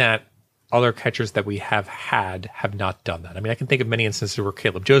saying that other catchers that we have had have not done that. I mean, I can think of many instances where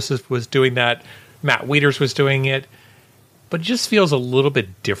Caleb Joseph was doing that, Matt Wieters was doing it, but it just feels a little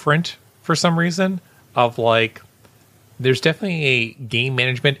bit different for some reason of like, there's definitely a game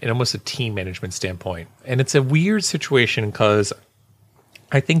management and almost a team management standpoint. And it's a weird situation because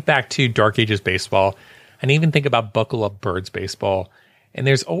I think back to Dark Ages baseball and even think about Buckle Up Birds baseball. And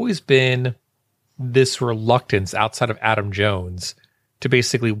there's always been this reluctance outside of Adam Jones to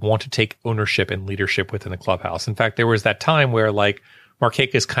basically want to take ownership and leadership within the clubhouse. In fact, there was that time where like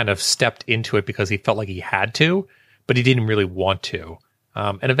Markakis kind of stepped into it because he felt like he had to, but he didn't really want to.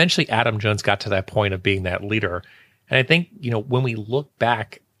 And eventually Adam Jones got to that point of being that leader. And I think, you know, when we look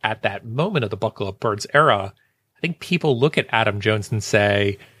back at that moment of the Buckle Up Birds era, I think people look at Adam Jones and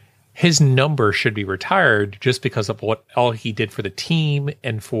say his number should be retired just because of what all he did for the team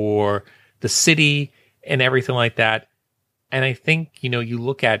and for the city and everything like that. And I think, you know, you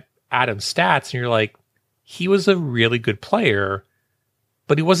look at Adam's stats and you're like, he was a really good player,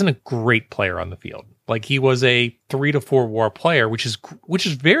 but he wasn't a great player on the field. Like he was a 3 to 4 WAR player, which is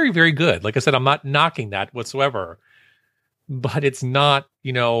very, very good. Like I said, I'm not knocking that whatsoever, but it's not,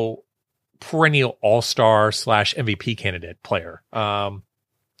 you know, perennial all-star / MVP candidate player. I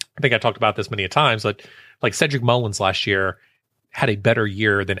think I talked about this many times, but like Cedric Mullins last year had a better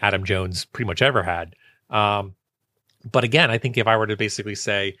year than Adam Jones pretty much ever had. But again, I think if I were to basically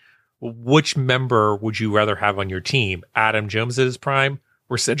say, which member would you rather have on your team, Adam Jones's prime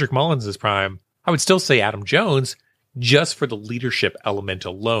or Cedric Mullins' prime, I would still say Adam Jones just for the leadership element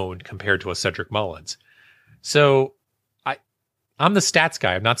alone compared to a Cedric Mullins. So I'm the stats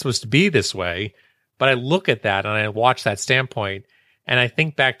guy. I'm not supposed to be this way, but I look at that and I watch that standpoint and I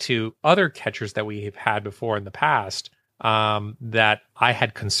think back to other catchers that we have had before in the past that I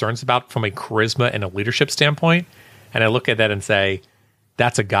had concerns about from a charisma and a leadership standpoint. And I look at that and say,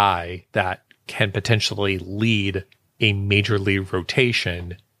 that's a guy that can potentially lead a major league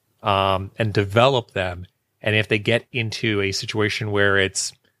rotation and develop them. And if they get into a situation where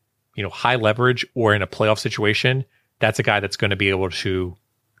it's, you know, high leverage or in a playoff situation, that's a guy that's going to be able to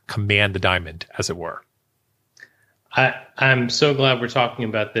command the diamond, as it were. I'm so glad we're talking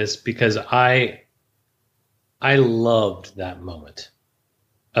about this because I loved that moment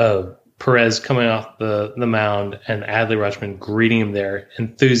of Perez coming off the mound and Adley Rutschman greeting him there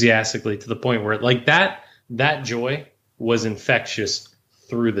enthusiastically to the point where like that joy was infectious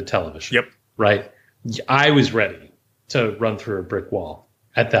through the television. Yep. Right. I was ready to run through a brick wall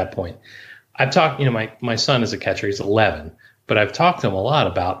at that point. I've talked, you know, my son is a catcher. He's 11, but I've talked to him a lot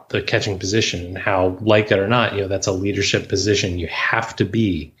about the catching position and how, like it or not, you know, that's a leadership position. You have to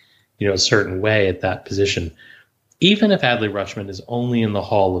be, you know, a certain way at that position. Even if Adley Rutschman is only in the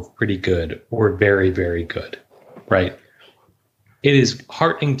hall of pretty good or very, very good, right? It is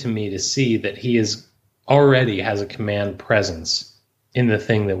heartening to me to see that he is already has a command presence in the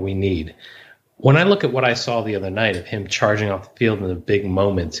thing that we need. When I look at what I saw the other night of him charging off the field in a big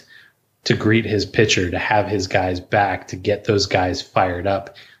moment to greet his pitcher, to have his guys back, to get those guys fired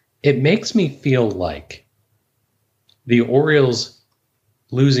up, it makes me feel like the Orioles'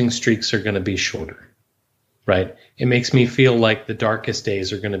 losing streaks are going to be shorter, right? It makes me feel like the darkest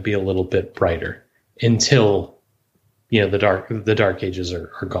days are going to be a little bit brighter until, you know, the dark ages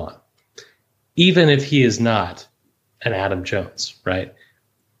are gone. Even if he is not an Adam Jones, right?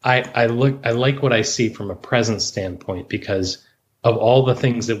 I like what I see from a present standpoint because of all the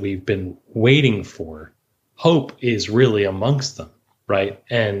things that we've been waiting for. Hope is really amongst them, right?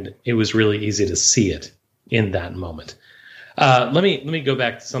 And it was really easy to see it in that moment. Let me go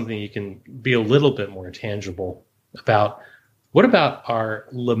back to something you can be a little bit more tangible about. What about our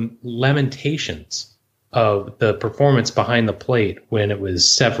lamentations of the performance behind the plate when it was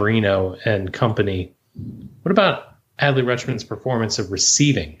Severino and company? What about Adley Rutschman's performance of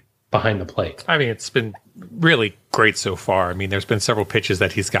receiving behind the plate? I mean, it's been really great so far. I mean, there's been several pitches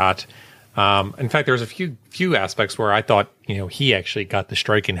that he's got. In fact, there's a few aspects where I thought, you know, he actually got the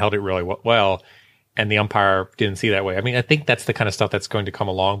strike and held it really well, and the umpire didn't see that way. I mean, I think that's the kind of stuff that's going to come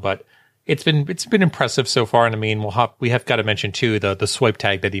along, but it's been impressive so far. And I mean, we have got to mention too the swipe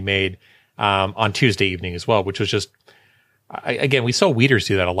tag that he made on Tuesday evening as well, which was just again, we saw Wieters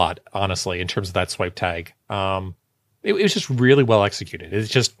do that a lot, honestly, in terms of that swipe tag. It was just really well executed. It's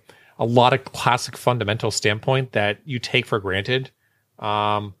just a lot of classic fundamental standpoint that you take for granted.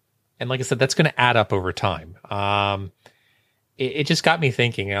 And like I said, that's going to add up over time. It just got me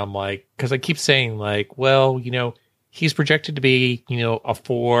thinking. I'm like, because I keep saying like, well, you know, he's projected to be, you know, a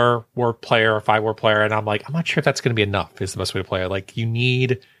 4-WAR player, a 5-WAR player. And I'm like, I'm not sure if that's going to be enough is the best way to play it. Like you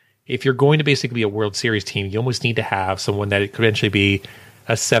need, if you're going to basically be a World Series team, you almost need to have someone that could eventually be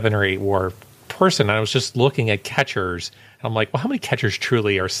a 7 or 8 WAR person. I was just looking at catchers. And I'm like, well, how many catchers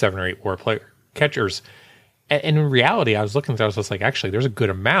truly are 7 or 8 WAR catchers? And in reality, I was looking through, I was just like, actually, there's a good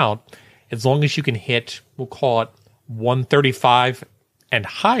amount. As long as you can hit, we'll call it 135 and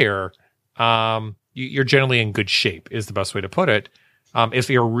higher, you're generally in good shape, is the best way to put it, if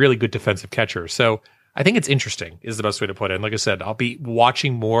you're a really good defensive catcher. So I think it's interesting, is the best way to put it. And like I said, I'll be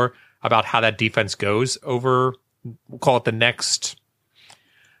watching more about how that defense goes over, we'll call it the next,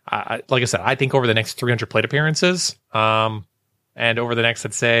 like I said, I think over the next 300 plate appearances, and over the next,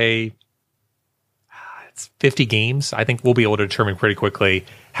 let's say, it's 50 games, I think we'll be able to determine pretty quickly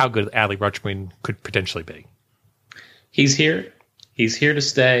how good Adley Rutschman could potentially be. He's here. He's here to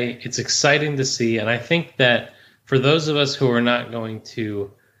stay. It's exciting to see. And I think that for those of us who are not going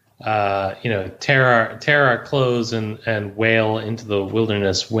to, tear our clothes and wail into the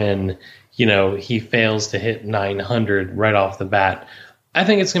wilderness when, he fails to hit 900 right off the bat, I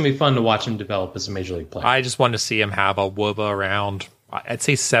think it's going to be fun to watch him develop as a major league player. I just want to see him have a WOBA around, I'd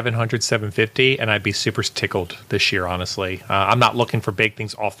say 700, 750, and I'd be super tickled this year, honestly. I'm not looking for big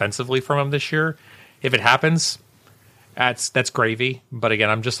things offensively from him this year. If it happens, that's gravy. But again,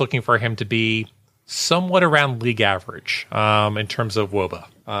 I'm just looking for him to be somewhat around league average in terms of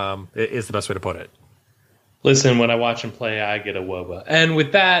WOBA, is the best way to put it. Listen, when I watch him play, I get a WOBA. And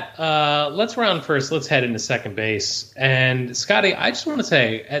with that, let's round first. Let's head into second base. And Scotty, I just want to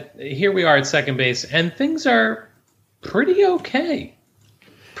say, here we are at second base, and things are pretty okay.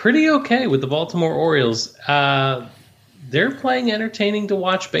 Pretty okay with the Baltimore Orioles. They're playing entertaining to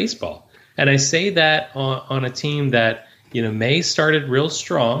watch baseball. And I say that on a team that, May started real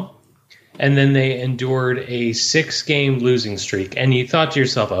strong, and then they endured a 6-game losing streak. And you thought to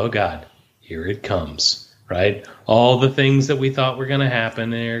yourself, oh, God, here it comes. Right? All the things that we thought were going to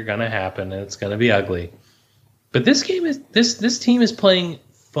happen are going to happen, and it's going to be ugly. But this team is playing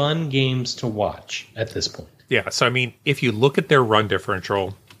fun games to watch at this point. Yeah, so I mean, if you look at their run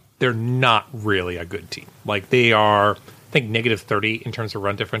differential, they're not really a good team. Like they are, I think, negative 30 in terms of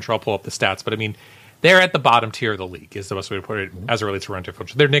run differential. I'll pull up the stats, but I mean, they're at the bottom tier of the league, is the best way to put it as it relates to run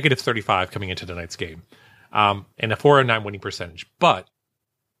differential. They're negative 35 coming into tonight's game, and a 409 winning percentage. But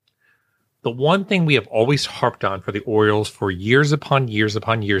the one thing we have always harped on for the Orioles for years upon years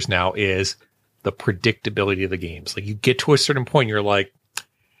upon years now is the predictability of the games. Like you get to a certain point, you're like,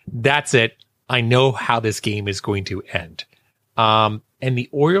 that's it. I know how this game is going to end. And the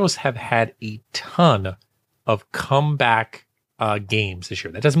Orioles have had a ton of comeback games this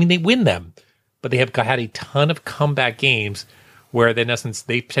year. That doesn't mean they win them, but they have had a ton of comeback games where, in essence,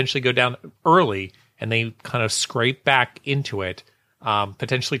 they potentially go down early and they kind of scrape back into it,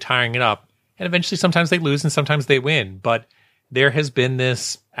 potentially tying it up. And eventually sometimes they lose and sometimes they win. But there has been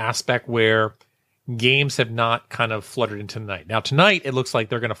this aspect where games have not kind of fluttered into the night. Now, tonight, it looks like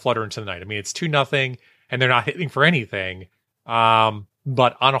they're going to flutter into the night. I mean, it's 2-0 and they're not hitting for anything.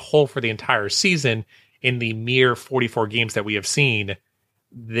 But on a whole, for the entire season, in the mere 44 games that we have seen,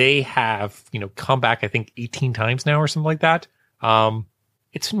 they have, come back, I think, 18 times now or something like that.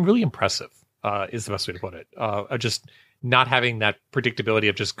 It's been really impressive, is the best way to put it. Just not having that predictability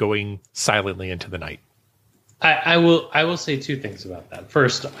of just going silently into the night. I will say two things about that.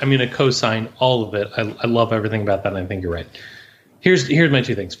 First, I'm going to co-sign all of it. I love everything about that, and I think you're right. Here's my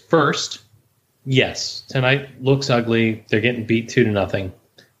two things. First, yes, tonight looks ugly. They're getting beat 2-0.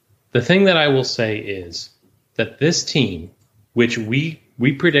 The thing that I will say is that this team, which we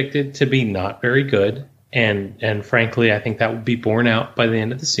predicted to be not very good, and frankly, I think that will be borne out by the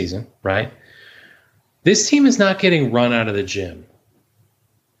end of the season, right? This team is not getting run out of the gym,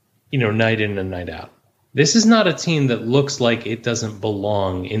 night in and night out. This is not a team that looks like it doesn't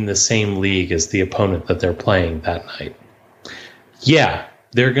belong in the same league as the opponent that they're playing that night. Yeah,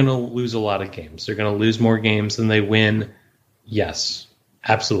 they're going to lose a lot of games. They're going to lose more games than they win. Yes,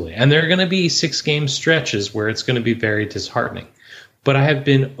 absolutely. And there are going to be 6-game stretches where it's going to be very disheartening. But I have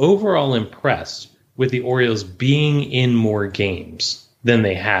been overall impressed with the Orioles being in more games than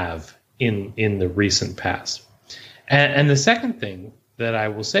they have in the recent past. And the second thing that I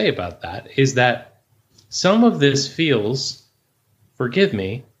will say about that is that some of this feels, forgive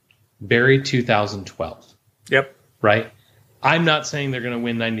me, very 2012. Yep. Right? I'm not saying they're going to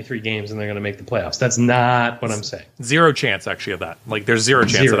win 93 games and they're going to make the playoffs. That's not what I'm saying. Zero chance, actually, of that. Like, there's zero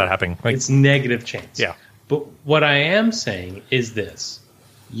chance of that happening. Like, it's negative chance. Yeah. But what I am saying is this.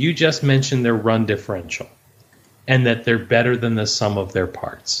 You just mentioned their run differential and that they're better than the sum of their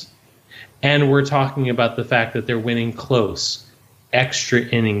parts. And we're talking about the fact that they're winning close, extra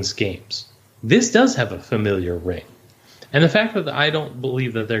innings games. This does have a familiar ring. And the fact that I don't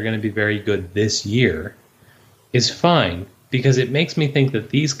believe that they're going to be very good this year is fine, because it makes me think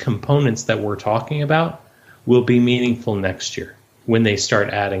that these components that we're talking about will be meaningful next year when they start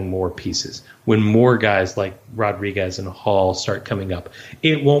adding more pieces, when more guys like Rodriguez and Hall start coming up.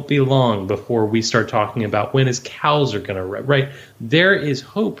 It won't be long before we start talking about when his cows are going to right. There is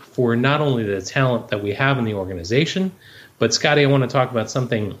hope for not only the talent that we have in the organization, but Scotty, I want to talk about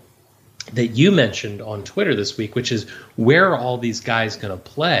something that you mentioned on Twitter this week, which is where are all these guys going to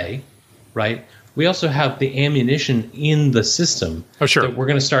play, right? We also have the ammunition in the system. Oh, sure. That we're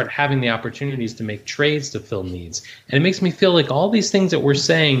going to start having the opportunities to make trades to fill needs. And it makes me feel like all these things that we're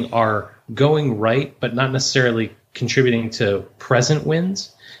saying are going right, but not necessarily contributing to present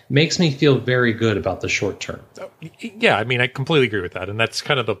wins, makes me feel very good about the short term. Yeah, I mean, I completely agree with that. And that's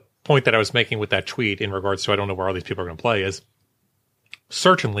kind of the point that I was making with that tweet in regards to I don't know where all these people are going to play is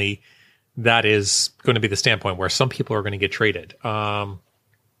certainly that is going to be the standpoint where some people are going to get traded.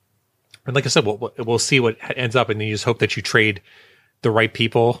 And like I said, we'll see what ends up, and you just hope that you trade the right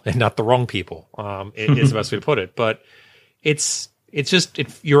people and not the wrong people. Is the best way to put it. But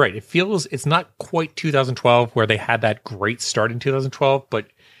you're right. It feels it's not quite 2012 where they had that great start in 2012, but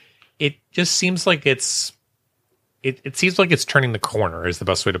it just seems like it seems like it's turning the corner is the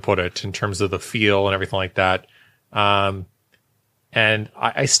best way to put it in terms of the feel and everything like that. And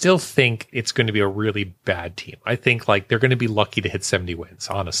I still think it's going to be a really bad team. I think like they're going to be lucky to hit 70 wins.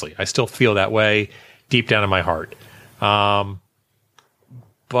 Honestly, I still feel that way deep down in my heart.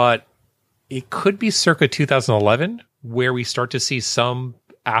 But it could be circa 2011 where we start to see some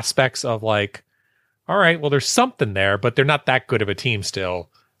aspects of like, all right, well, there's something there, but they're not that good of a team still.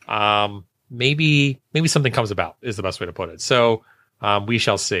 Maybe something comes about is the best way to put it. So we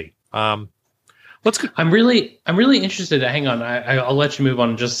shall see. Let's go. I'm really interested. Hang on, I'll let you move on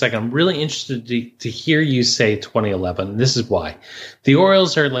in just a second. I'm really interested to hear you say 2011. This is why the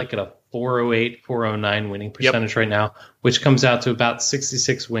Orioles are like at a 408, 409 winning percentage right now, which comes out to about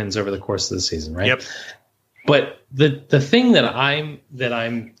 66 wins over the course of the season, right? Yep. But the thing that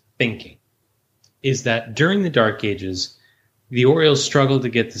I'm thinking is that during the dark ages, the Orioles struggled to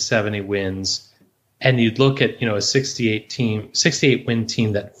get to 70 wins, and you'd look at a 68 win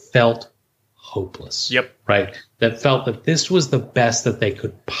team that felt hopeless. Yep. Right. That felt that this was the best that they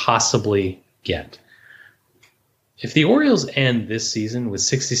could possibly get. If the Orioles end this season with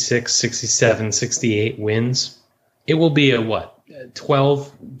 66, 67, 68 wins, it will be a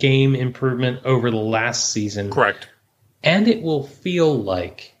 12 game improvement over the last season. Correct. And it will feel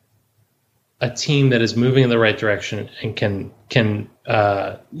like a team that is moving in the right direction and can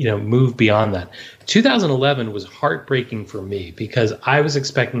move beyond that. 2011 was heartbreaking for me because I was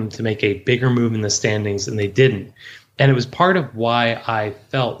expecting them to make a bigger move in the standings and they didn't. And it was part of why I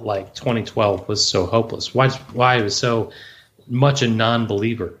felt like 2012 was so hopeless, why I was so much a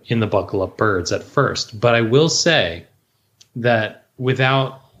non-believer in the Buckle Up Birds at first. But I will say that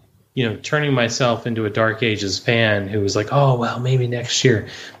without turning myself into a Dark Ages fan who was like, oh, well, maybe next year.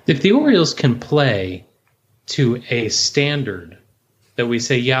 If the Orioles can play to a standard that we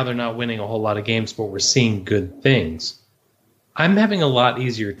say, yeah, they're not winning a whole lot of games, but we're seeing good things, I'm having a lot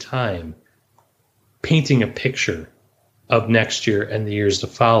easier time painting a picture of next year and the years to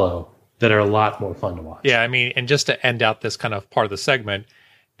follow that are a lot more fun to watch. Yeah, I mean, and just to end out this kind of part of the segment,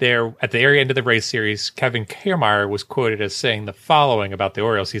 there at the very end of the Rays series, Kevin Kiermaier was quoted as saying the following about the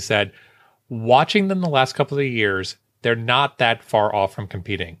Orioles. He said, watching them the last couple of years, they're not that far off from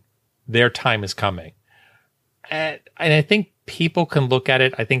competing. Their time is coming. And I think people can look at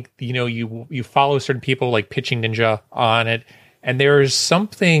it. I think, you follow certain people like Pitching Ninja on it, and there's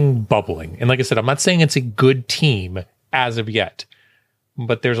something bubbling. And like I said, I'm not saying it's a good team as of yet,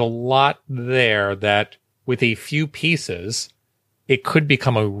 but there's a lot there that with a few pieces, it could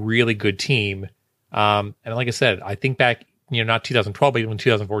become a really good team. And like I said, I think back, not 2012, but even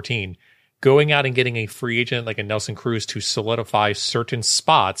 2014, going out and getting a free agent like a Nelson Cruz to solidify certain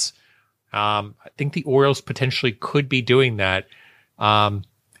spots. I think the Orioles potentially could be doing that.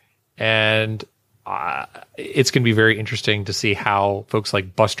 And it's going to be very interesting to see how folks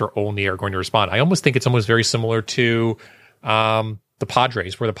like Buster Olney are going to respond. I almost think it's almost very similar to the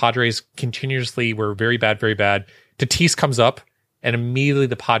Padres, where the Padres continuously were very bad, very bad. Tatis comes up, and immediately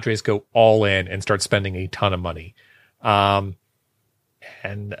the Padres go all in and start spending a ton of money. And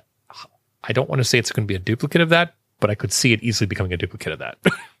I don't want to say it's going to be a duplicate of that, but I could see it easily becoming a duplicate of that.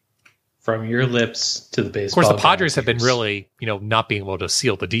 From your lips to the baseball. Of course, the Padres have been really, not being able to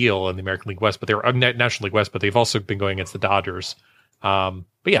seal the deal in the American League West, but they're National League West, but they've also been going against the Dodgers. But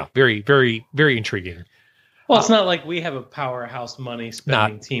yeah, very, very, very intriguing. Well, it's not like we have a powerhouse money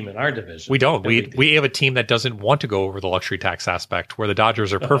spending team in our division. We don't. We have a team that doesn't want to go over the luxury tax aspect, where the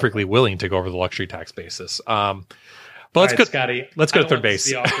Dodgers are perfectly willing to go over the luxury tax basis. But let's All go, right, Scotty. let's go I to don't third want base.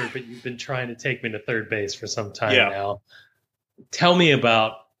 this to be awkward, but you've been trying to take me to third base for some time Yeah. now. Tell me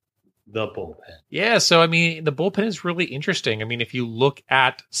about the bullpen. Yeah, so I mean, the bullpen is really interesting. I mean, if you look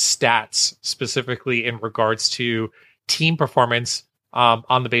at stats specifically in regards to team performance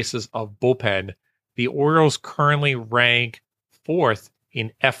on the basis of bullpen, the Orioles currently rank fourth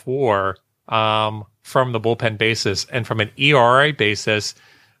in F4 from the bullpen basis, and from an ERA basis,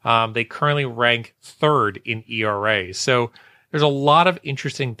 they currently rank third in ERA. So there's a lot of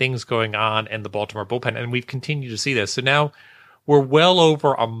interesting things going on in the Baltimore bullpen, and we've continued to see this. So now we're well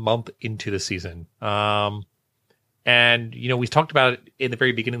over a month into the season. And, you know, we talked about it in the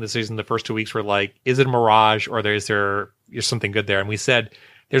very beginning of the season. The first 2 weeks were like, is it a mirage or is there something good there? And we said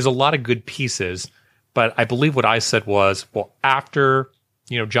there's a lot of good pieces. But I believe what I said was, well, after,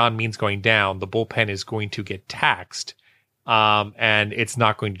 you know, John Means going down, the bullpen is going to get taxed. And it's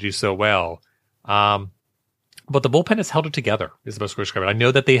not going to do so well. But the bullpen has held it together, is the best way to describe it. I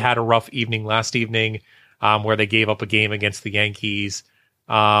know that they had a rough evening last evening where they gave up a game against the Yankees.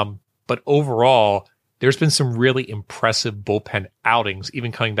 But overall, there's been some really impressive bullpen outings,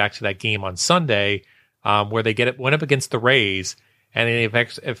 even coming back to that game on Sunday where they went up against the Rays and they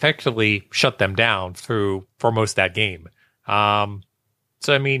effectively shut them down for most of that game.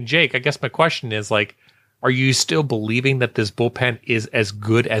 So, I mean, Jake, I guess my question is, like, are you still believing that this bullpen is as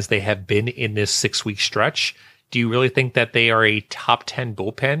good as they have been in this 6-week stretch? Do you really think that they are a top 10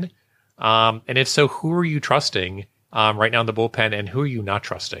 bullpen? And if so, who are you trusting right now in the bullpen, and who are you not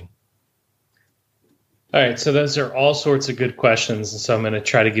trusting? All right, so those are all sorts of good questions, and so I'm going to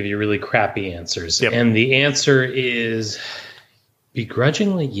try to give you really crappy answers. Yep. And the answer is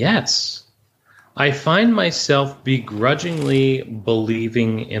begrudgingly yes. I find myself begrudgingly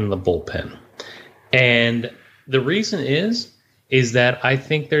believing in the bullpen. And the reason is that I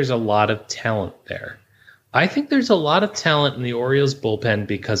think there's a lot of talent there. I think there's a lot of talent in the Orioles bullpen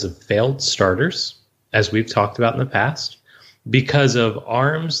because of failed starters, as we've talked about in the past, because of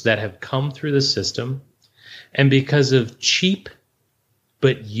arms that have come through the system, and because of cheap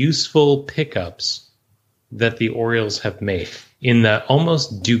but useful pickups that the Orioles have made in the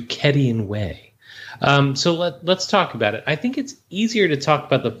almost Duquettian way. So let's talk about it. I think it's easier to talk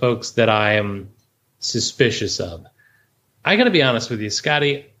about the folks that I am suspicious of. I got to be honest with you,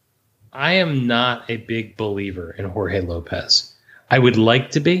 Scotty. I am not a big believer in Jorge Lopez. I would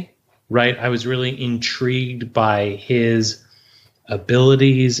like to be, right? I was really intrigued by his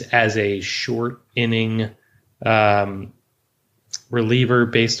abilities as a short inning reliever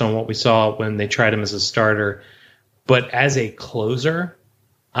based on what we saw when they tried him as a starter. But as a closer,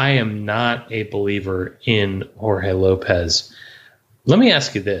 I am not a believer in Jorge Lopez. Let me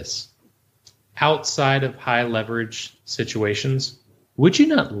ask you this. Outside of high leverage situations, would you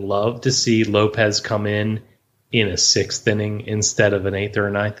not love to see Lopez come in a 6th inning instead of an 8th or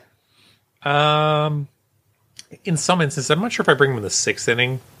a 9th? In some instances, I'm not sure if I bring him in the 6th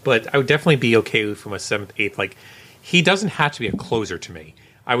inning, but I would definitely be okay with from a 7th, 8th. Like, he doesn't have to be a closer to me.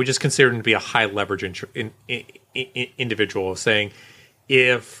 I would just consider him to be a high leverage individual, saying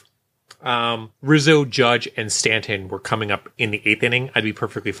if Rizzo, Judge, and Stanton were coming up in the 8th inning, I'd be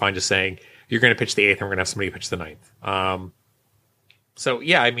perfectly fine just saying, you're going to pitch the 8th and we're going to have somebody pitch the 9th. So,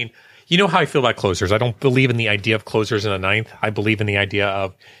 yeah, I mean, you know how I feel about closers. I don't believe in the idea of closers in the 9th. I believe in the idea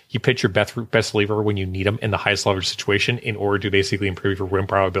of you pitch your best reliever when you need them in the highest leverage situation in order to basically improve your win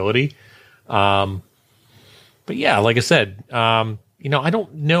probability. But yeah, like I said, you know, I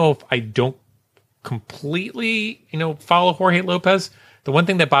don't know if I don't completely, you know, follow Jorge Lopez. The one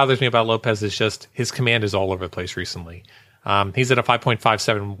thing that bothers me about Lopez is just his command is all over the place recently. He's at a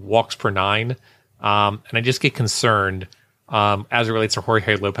 5.57 walks per 9. And I just get concerned as it relates to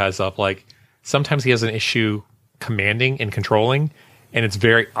Jorge Lopez of, like, sometimes he has an issue commanding and controlling, and it's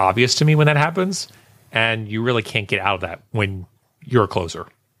very obvious to me when that happens, and you really can't get out of that when you're a closer.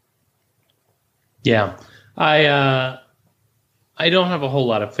 Yeah. I don't have a whole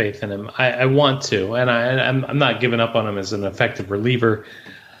lot of faith in him. I want to, and I'm not giving up on him as an effective reliever.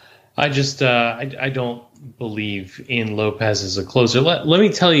 I just I don't believe in Lopez as a closer. Let me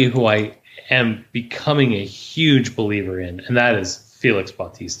tell you who I am becoming a huge believer in, and that is Felix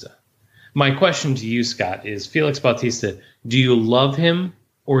Bautista. My question to you, Scott, is Felix Bautista, do you love him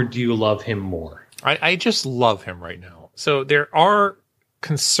or do you love him more? I just love him right now. So there are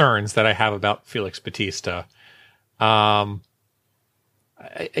concerns that I have about Felix Bautista.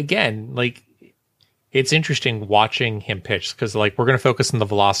 Again, like, it's interesting watching him pitch because, like, we're going to focus on the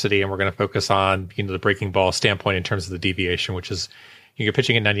velocity and we're going to focus on, you know, the breaking ball standpoint in terms of the deviation, which is you're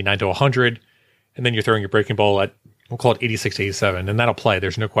pitching at 99 to 100, and then you're throwing your breaking ball at, we'll call it 86 to 87, and that'll play.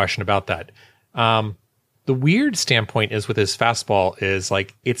 There's no question about that. The weird standpoint is with his fastball is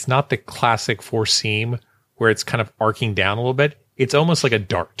like it's not the classic four seam where it's kind of arcing down a little bit. It's almost like a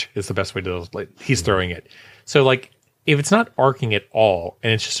dart is the best way to he's throwing it. So like if it's not arcing at all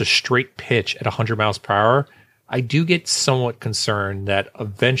and it's just a straight pitch at 100 miles per hour, I do get somewhat concerned that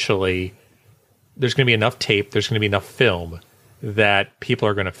eventually there's going to be enough tape, there's going to be enough film that people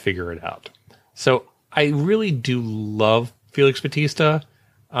are going to figure it out. So I really do love Felix Bautista.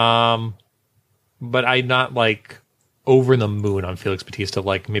 But I'm not like over the moon on Felix Bautista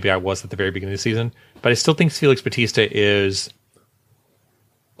like maybe I was at the very beginning of the season. But I still think Felix Bautista is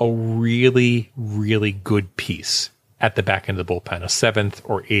a really, really good piece at the back end of the bullpen, a 7th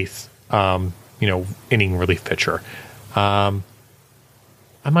or 8th, inning relief pitcher. I'm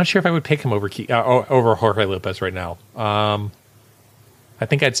not sure if I would pick him over Jorge Lopez right now. I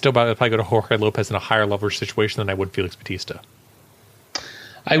think I'd still probably go to Jorge Lopez in a higher leverage situation than I would Felix Bautista.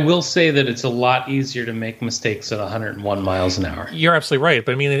 I will say that it's a lot easier to make mistakes at 101 miles an hour. You're absolutely right.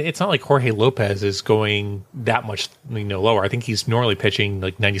 But I mean, it's not like Jorge Lopez is going that much lower. I think he's normally pitching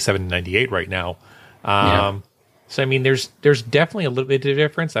like 97 and 98 right now. So, I mean, there's definitely a little bit of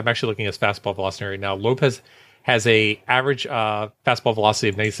difference. I'm actually looking at his fastball velocity right now. Lopez has a average fastball velocity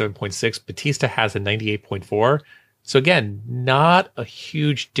of 97.6. Bautista has a 98.4. So, again, not a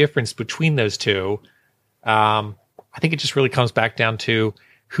huge difference between those two. I think it just really comes back down to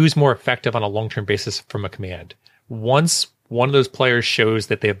who's more effective on a long-term basis from a command. Once one of those players shows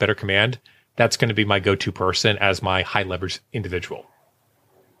that they have better command, that's going to be my go-to person as my high-leverage individual.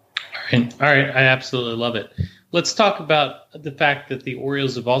 All right. I absolutely love it. Let's talk about the fact that the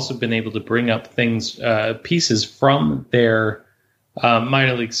Orioles have also been able to bring up pieces from their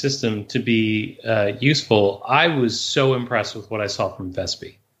minor league system to be useful. I was so impressed with what I saw from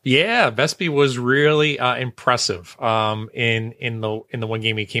Vespi. Yeah, Vespi was really impressive in the one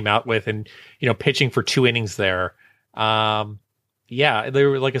game he came out with, and pitching for 2 innings there. Yeah, they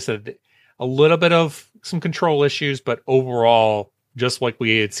were, like I said, a little bit of some control issues, but overall, just like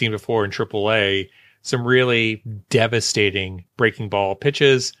we had seen before in AAA, some really devastating breaking ball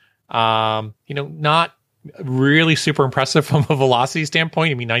pitches. Not really super impressive from a velocity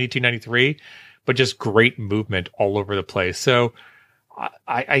standpoint. I mean, 92, 93, but just great movement all over the place. So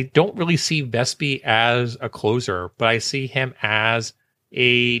I don't really see Vespi as a closer, but I see him as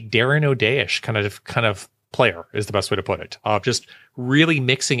a Darren O'Day-ish kind of player is the best way to put it. Just really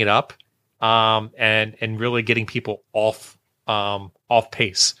mixing it up and really getting people off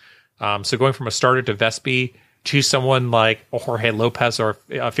pace. So going from a starter to Vespi to someone like Jorge Lopez or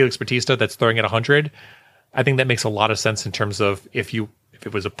Felix Bautista that's throwing at 100, I think that makes a lot of sense in terms of if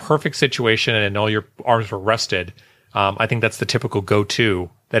it was a perfect situation and all your arms were rested. I think that's the typical go-to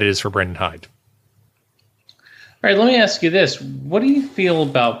that it is for Brandon Hyde. All right, let me ask you this. What do you feel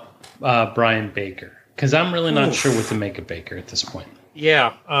about Brian Baker? Because I'm really not sure what to make of Baker at this point.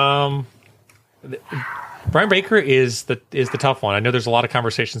 Yeah. Brian Baker is the tough one. I know there's a lot of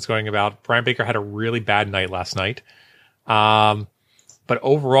conversations going about Brian Baker had a really bad night last night. But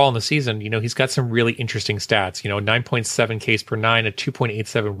overall in the season, he's got some really interesting stats. 9.7 Ks per 9, a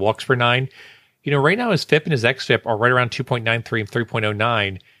 2.87 walks per 9. Right now his FIP and his XFIP are right around 2.93 and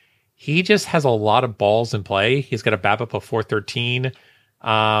 3.09. He just has a lot of balls in play. He's got a BABIP of 413,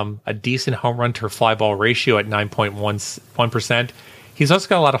 a decent home run to fly ball ratio at 9.1%. He's also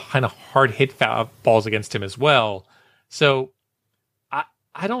got a lot of kind of hard hit balls against him as well. So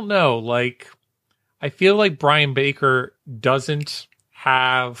I don't know. Like, I feel like Brian Baker doesn't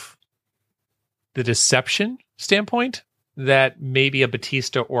have the deception standpoint that maybe a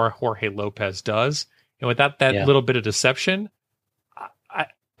Bautista or a Jorge Lopez does. And without that little bit of deception,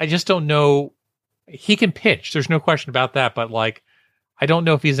 I just don't know. He can pitch. There's no question about that. But like, I don't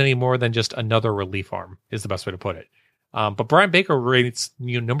know if he's any more than just another relief arm is the best way to put it. But Brian Baker rates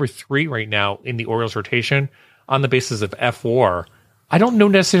number 3 right now in the Orioles rotation on the basis of F4. I don't know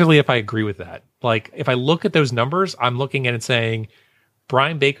necessarily if I agree with that. Like, if I look at those numbers, I'm looking at it saying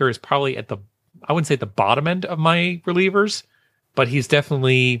Brian Baker is probably I wouldn't say at the bottom end of my relievers, but he's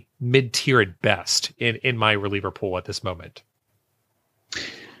definitely mid-tier at best in my reliever pool at this moment.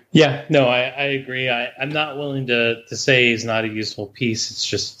 Yeah, no, I agree. I'm not willing to say he's not a useful piece.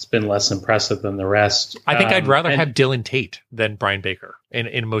 It's been less impressive than the rest. I think I'd rather have Dylan Tate than Brian Baker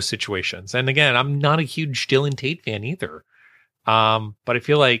in most situations. And again, I'm not a huge Dylan Tate fan either. But I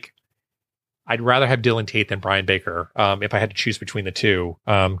feel like I'd rather have Dylan Tate than Brian Baker if I had to choose between the two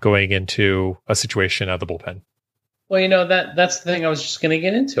going into a situation out of the bullpen. Well, that's the thing I was just going to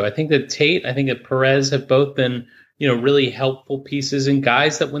get into. I think that Tate, I think that Perez have both been really helpful pieces and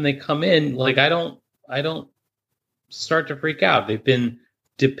guys that when they come in, like I don't start to freak out. They've been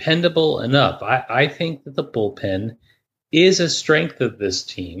dependable enough. I think that the bullpen is a strength of this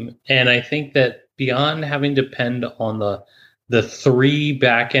team, and I think that beyond having to depend on the three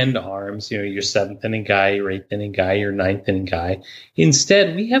back end arms, your seventh inning guy, your eighth inning guy, your ninth inning guy,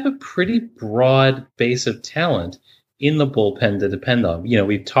 instead we have a pretty broad base of talent in the bullpen to depend on.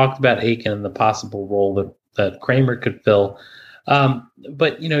 We've talked about Aiken and the possible role that Kramer could fill.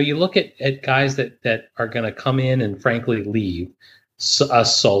 But you look at guys that are going to come in and frankly leave, a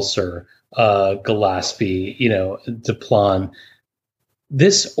Sulcer, Gillespie, Duplan.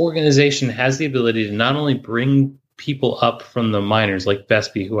 This organization has the ability to not only bring people up from the minors like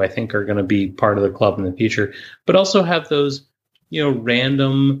Vespi, who I think are going to be part of the club in the future, but also have those,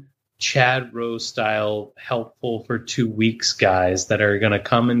 random Chad Rose style helpful for 2 weeks guys that are going to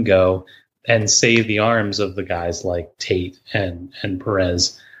come and go and save the arms of the guys like Tate and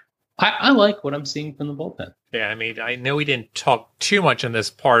Perez. I like what I'm seeing from the bullpen. Yeah, I mean, I know we didn't talk too much in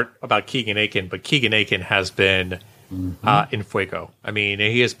this part about Keegan Aiken, but Keegan Aiken has been in fuego. I mean,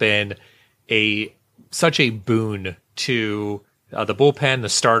 he has been such a boon to the bullpen, the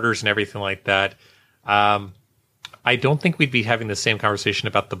starters, and everything like that. I don't think we'd be having the same conversation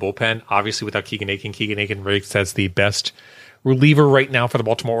about the bullpen, obviously, without Keegan Aiken. Keegan Aiken ranks as the best reliever right now for the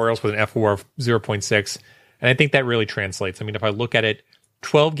Baltimore Orioles with an F4 of 0.6. And I think that really translates. I mean, if I look at it,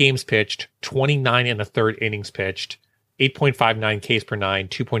 12 games pitched, 29 and a third innings pitched, 8.59 Ks per nine,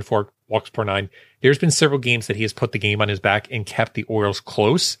 2.4 walks per nine. There's been several games that he has put the game on his back and kept the Orioles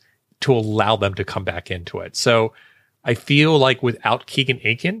close to allow them to come back into it. So I feel like without Keegan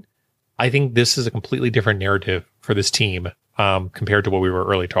Aiken, I think this is a completely different narrative for this team compared to what we were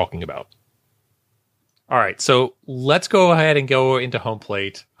earlier talking about. All right, so let's go ahead and go into home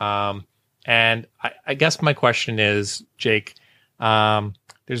plate. And I guess my question is, Jake,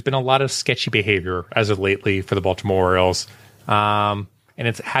 there's been a lot of sketchy behavior as of lately for the Baltimore Orioles. And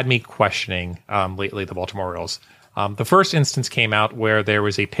it's had me questioning lately the Baltimore Orioles. The first instance came out where there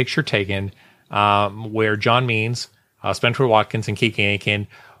was a picture taken where John Means, Spencer Watkins, and Keegan Aiken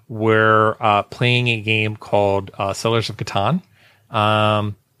were playing a game called Settlers of Catan.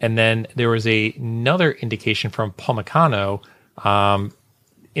 And then there was another indication from Paul Meccano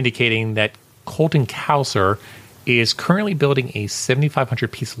indicating that Colton Cowser is currently building a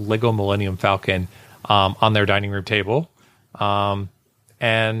 7,500-piece Lego Millennium Falcon on their dining room table. I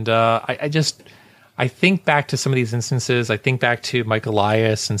think back to some of these instances. I think back to Mike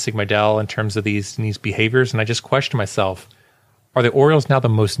Elias and Sig Mejdal in terms of these behaviors, and I just question myself, are the Orioles now the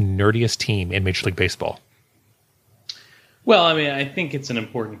most nerdiest team in Major League Baseball? Well, I mean, I think it's an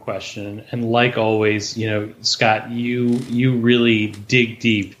important question, and like always, Scott, you really dig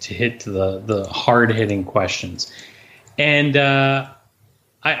deep to hit to the hard-hitting questions, and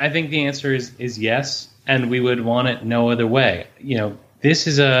I think the answer is yes, and we would want it no other way. This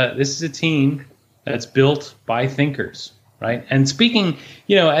is a team that's built by thinkers, right? And speaking,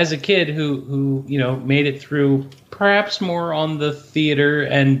 as a kid who made it through perhaps more on the theater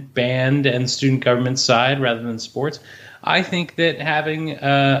and band and student government side rather than sports, I think that having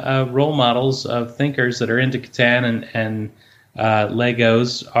role models of thinkers that are into Catan and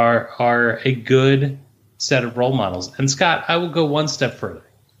Legos are a good set of role models. And Scott, I will go one step further,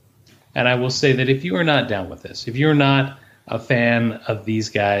 and I will say that if you are not down with this, if you're not a fan of these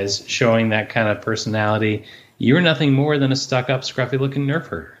guys showing that kind of personality, you're nothing more than a stuck-up, scruffy-looking nerf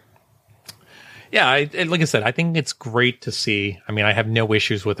herder. Yeah, like I said, I think it's great to see. I mean, I have no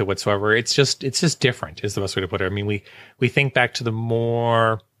issues with it whatsoever. It's just different is the best way to put it. I mean, we think back to the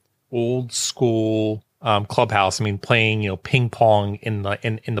more old school clubhouse. I mean, playing ping pong in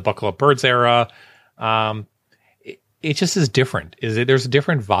the Buckle Up Birds era. It just is different. There's a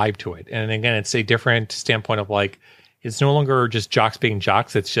different vibe to it, and again, it's a different standpoint of like it's no longer just jocks being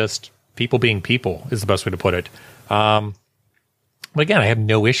jocks. It's just people being people is the best way to put it. But again, I have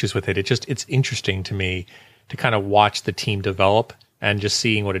no issues with it. It's interesting to me to kind of watch the team develop and just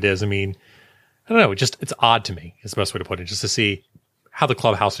seeing what it is. I mean, I don't know. It's odd to me is the best way to put it, just to see how the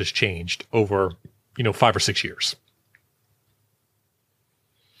clubhouse has changed over, 5 or 6 years.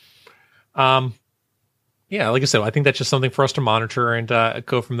 Yeah, like I said, I think that's just something for us to monitor and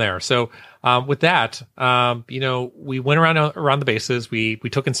go from there. So with that, we went around the bases. We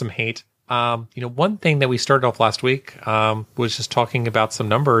took in some hate. One thing that we started off last week was just talking about some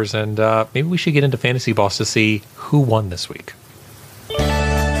numbers, and maybe we should get into Fantasy Boss to see who won this week. There's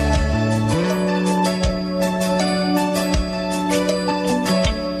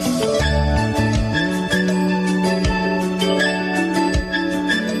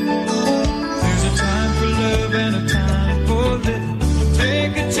a time for love and a time for living.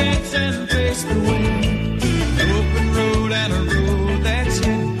 Take a chance and face the wind. An open road and a road that's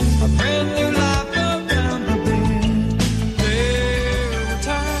hidden.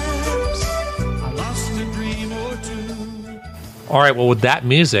 All right. Well, with that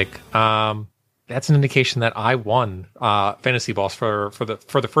music, that's an indication that I won Fantasy Boss for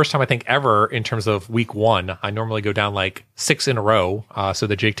the first time I think ever in terms of week 1. I normally go down like 6 in a row, so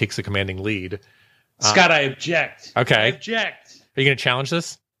that Jake takes a commanding lead. Scott, I object. Okay. I object. Are you going to challenge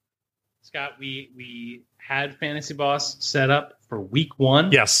this? Scott, we had Fantasy Boss set up for week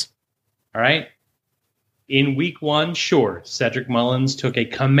 1. Yes. All right. In week 1, sure, Cedric Mullins took a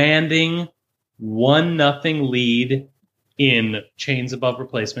commanding 1-0 lead in chains above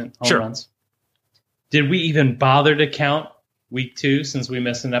replacement home runs. Did we even bother to count week 2 since we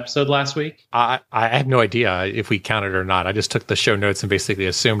missed an episode last week? I have no idea if we counted or not. I just took the show notes and basically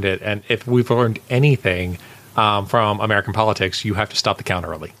assumed it. And if we've learned anything from American politics, you have to stop the count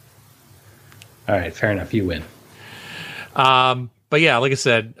early. All right, fair enough. You win. But yeah, like I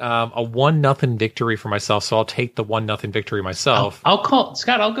said, a 1-0 victory for myself. So I'll take the 1-0 victory myself. I'll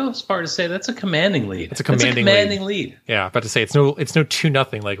go as far as to say that's a commanding lead. It's a commanding lead. lead. Yeah, about to say it's no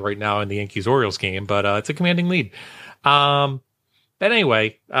 2-0 like right now in the Yankees Orioles game, but it's a commanding lead. But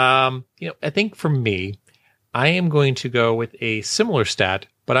anyway, I think for me, I am going to go with a similar stat,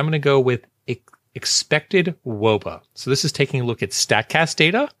 but I'm going to go with expected WOBA. So this is taking a look at StatCast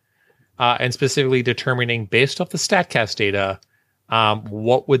data, and specifically determining based off the StatCast data,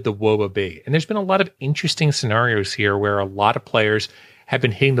 what would the WOBA be? And there's been a lot of interesting scenarios here where a lot of players have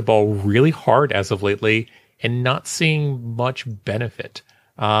been hitting the ball really hard as of lately and not seeing much benefit.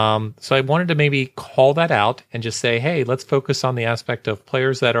 So I wanted to maybe call that out and just say, hey, let's focus on the aspect of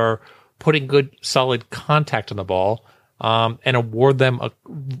players that are putting good, solid contact on the ball, and award them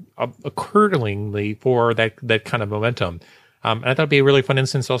accordingly for that kind of momentum. And I thought it'd be a really fun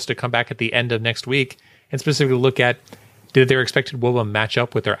instance also to come back at the end of next week and specifically look at, did their expected WOBA match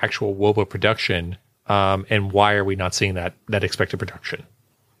up with their actual WOBA production, and why are we not seeing that expected production?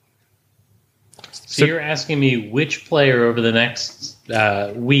 So you're asking me which player over the next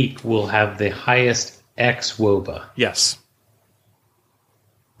week will have the highest X WOBA? Yes.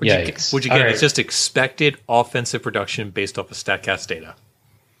 Yikes. Which again, it's just expected offensive production based off of StatCast data.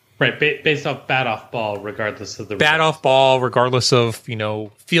 Right, based off bat off ball, regardless of the bat results. off ball, regardless of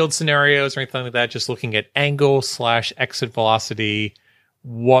field scenarios or anything like that. Just looking at angle / exit velocity,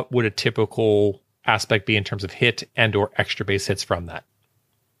 what would a typical aspect be in terms of hit and or extra base hits from that?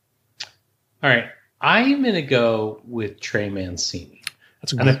 All right, I'm going to go with Trey Mancini.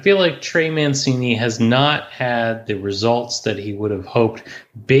 And I feel like Trey Mancini has not had the results that he would have hoped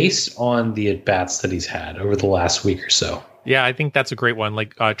based on the at-bats that he's had over the last week or so. Yeah, I think that's a great one.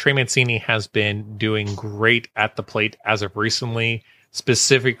 Like Trey Mancini has been doing great at the plate as of recently,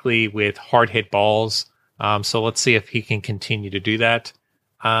 specifically with hard hit balls. So let's see if he can continue to do that.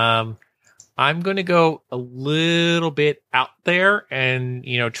 I'm going to go a little bit out there and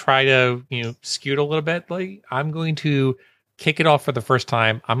try to skew it a little bit. Like I'm going to kick it off for the first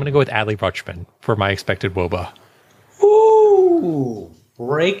time. I'm going to go with Adley Rutschman for my expected WOBA. Ooh.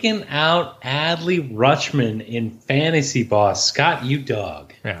 Breaking out Adley Rutschman in Fantasy Boss. Scott, you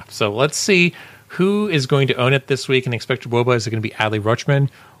dog. Yeah, so let's see who is going to own it this week in expected WOBA. Is it going to be Adley Rutschman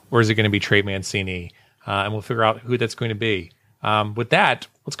or is it going to be Trey Mancini? And we'll figure out who that's going to be. With that,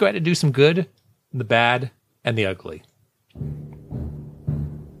 let's go ahead and do some good, the bad, and the ugly.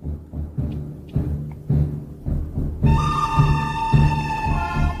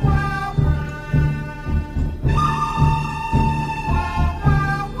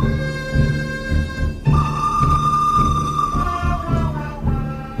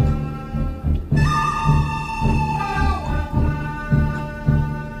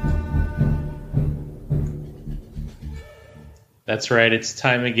 That's right. It's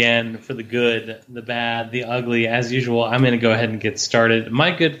time again for the good, the bad, the ugly. As usual, I'm going to go ahead and get started. My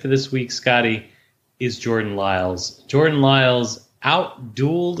good for this week, Scotty, is Jordan Lyles. Jordan Lyles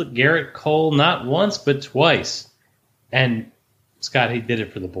out-dueled Garrett Cole not once but twice. And, Scott, he did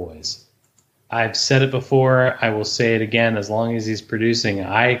it for the boys. I've said it before. I will say it again. As long as he's producing,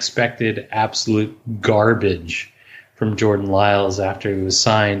 I expected absolute garbage from Jordan Lyles after he was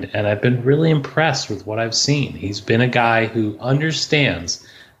signed, and I've been really impressed with what I've seen. He's been a guy who understands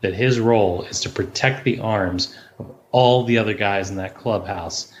that his role is to protect the arms of all the other guys in that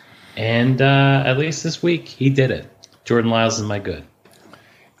clubhouse. And at least this week, he did it. Jordan Lyles is my good.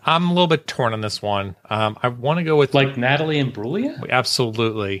 I'm a little bit torn on this one. I want to go with... Like Natalie Imbruglia?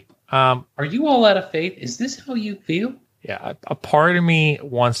 Absolutely. Are you all out of faith? Is this how you feel? Yeah, a part of me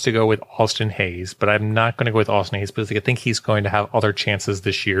wants to go with Austin Hayes, but I'm not going to go with Austin Hayes because I think he's going to have other chances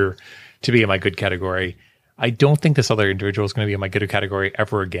this year to be in my good category. I don't think this other individual is going to be in my good category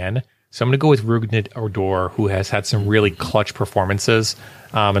ever again. So I'm going to go with Rougned Odor, who has had some really clutch performances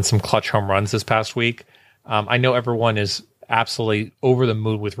and some clutch home runs this past week. I know everyone is absolutely over the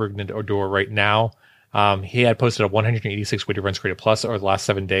moon with Rougned Odor right now. He had posted a 186 weighted runs created plus over the last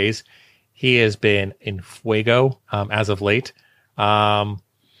 7 days. He has been in fuego as of late. And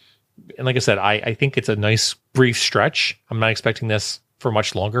like I said, I think it's a nice brief stretch. I'm not expecting this for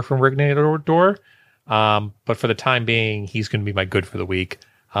much longer from Rougned Odor. But for the time being, he's going to be my good for the week,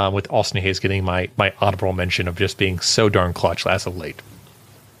 with Austin Hayes getting my honorable mention of just being so darn clutch as of late.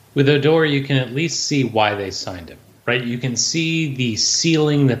 With Odor, you can at least see why they signed him, right? You can see the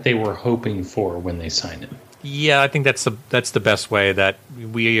ceiling that they were hoping for when they signed him. Yeah, I think that's the best way, that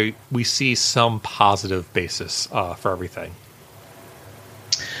we see some positive basis for everything.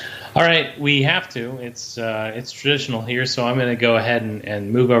 All right, we have to. It's traditional here, so I'm going to go ahead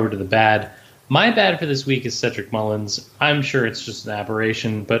and move over to the bad. My bad for this week is Cedric Mullins. I'm sure it's just an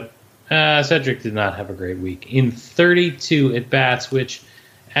aberration, but Cedric did not have a great week. In 32 at-bats, which,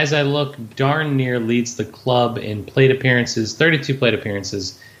 as I look, darn near leads the club in plate appearances, 32 plate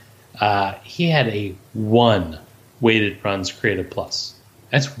appearances, he had a 1 weighted runs created plus.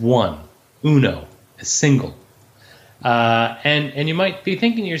 That's 1. Uno. A single. And you might be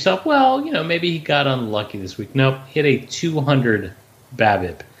thinking to yourself, well, maybe he got unlucky this week. Nope, he had a 200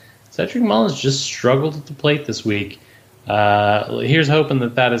 BABIP. Cedric Mullins just struggled at the plate this week. Here's hoping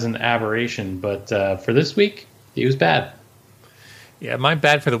that is an aberration, but for this week, he was bad. Yeah, my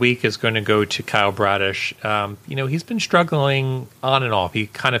bad for the week is going to go to Kyle Bradish. He's been struggling on and off. He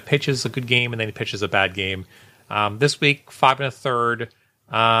kind of pitches a good game and then he pitches a bad game. This week, 5 1/3,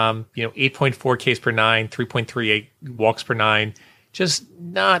 8.4 Ks per 9, 3.38 walks per 9. Just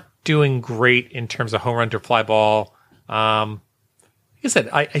not doing great in terms of home run to fly ball. Like I said,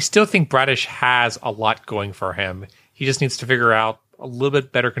 I still think Bradish has a lot going for him. He just needs to figure out a little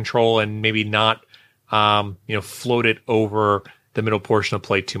bit better control and maybe not, float it over the middle portion of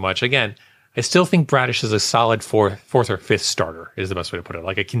plate too much. Again, I still think Bradish is a solid fourth or fifth starter is the best way to put it.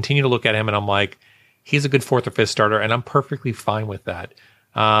 Like, I continue to look at him and I'm like, he's a good 4th or 5th starter, and I'm perfectly fine with that.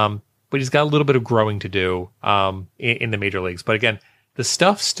 But he's got a little bit of growing to do in the major leagues. But again, the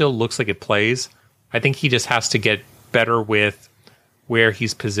stuff still looks like it plays. I think he just has to get better with where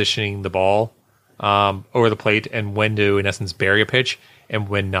he's positioning the ball over the plate and when to, in essence, bury a pitch and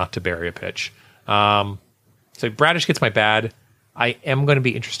when not to bury a pitch. So Bradish gets my bad. I am going to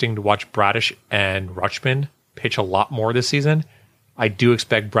be interesting to watch Bradish and Rutschman pitch a lot more this season. I do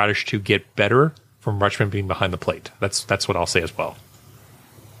expect Bradish to get better from Rutschman being behind the plate. That's what I'll say as well.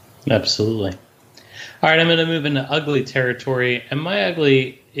 Absolutely. All right, I'm going to move into ugly territory, and my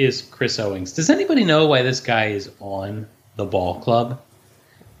ugly is Chris Owings. Does anybody know why this guy is on the ball club?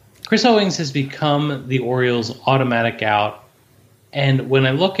 Chris Owings has become the Orioles' automatic out, and when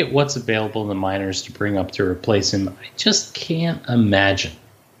I look at what's available in the minors to bring up to replace him, I just can't imagine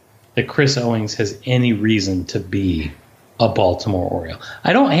that Chris Owings has any reason to be a Baltimore Oriole.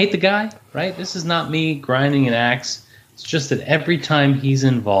 I don't hate the guy, right? This is not me grinding an axe. It's just that every time he's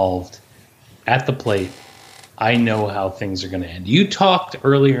involved at the plate, I know how things are going to end. You talked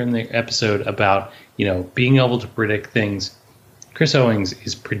earlier in the episode about, being able to predict things. Chris Owings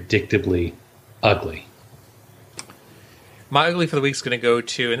is predictably ugly. My ugly for the week is going to go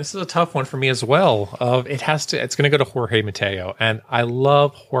to, and this is a tough one for me as well. It's going to go to Jorge Mateo, and I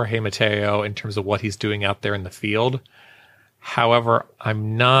love Jorge Mateo in terms of what he's doing out there in the field. However,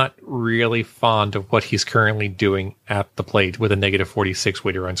 I'm not really fond of what he's currently doing at the plate with a negative 46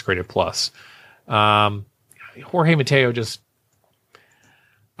 weighted runs created plus. Jorge Mateo just,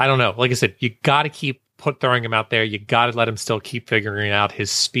 I don't know. Like I said, you got to keep throwing him out there. You got to let him still keep figuring it out. His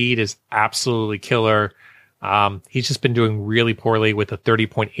speed is absolutely killer. He's just been doing really poorly with a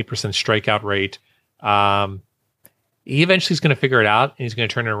 30.8% strikeout rate. He eventually is going to figure it out and he's going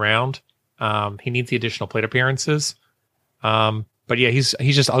to turn it around. He needs the additional plate appearances. But yeah, he's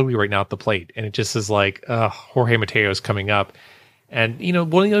just ugly right now at the plate. And it just is like, Jorge Mateo is coming up. And,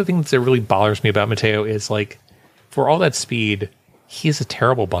 one of the other things that really bothers me about Mateo is, like, for all that speed, he's a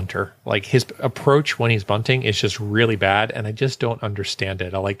terrible bunter. Like, his approach when he's bunting is just really bad. And I just don't understand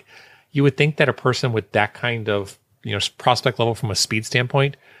it. You would think that a person with that kind of, prospect level from a speed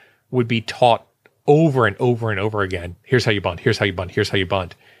standpoint would be taught over and over and over again. Here's how you bunt. Here's how you bunt. Here's how you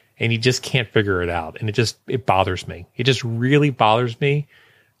bunt. And he just can't figure it out. And it bothers me. It just really bothers me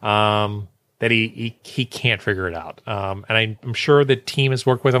that he can't figure it out. And I'm sure the team has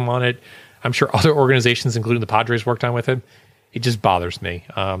worked with him on it. I'm sure other organizations, including the Padres, worked on with him. It just bothers me.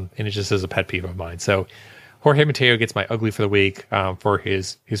 And it just is a pet peeve of mine. So Jorge Mateo gets my ugly for the week for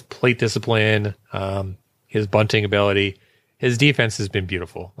his plate discipline, his bunting ability. His defense has been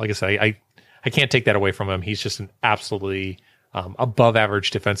beautiful. Like I said, I can't take that away from him. He's just an absolutely above average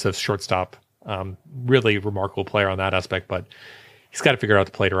defensive shortstop Really remarkable player on that aspect, but he's got to figure out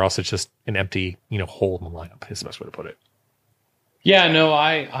the plate, or else it's just an empty, hole in the lineup. Is the best way to put it. Yeah, no,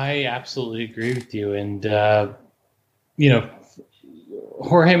 I absolutely agree with you. And,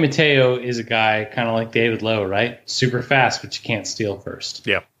 Jorge Mateo is a guy kind of like David Lowe, right? Super fast, but you can't steal first.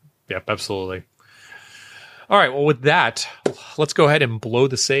 Yep, absolutely. All right, well, with that, let's go ahead and blow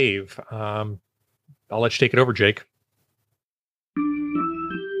the save. I'll let you take it over, Jake.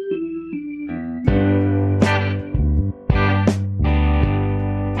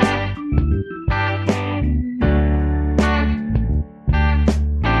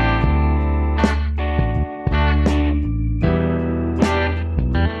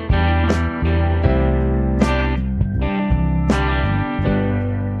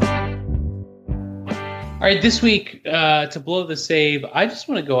 All right, this week, to blow the save, I just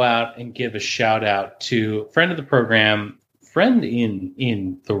want to go out and give a shout out to a friend of the program, friend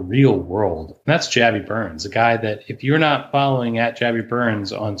in the real world. And that's Jabby Burns, a guy that if you're not following at Jabby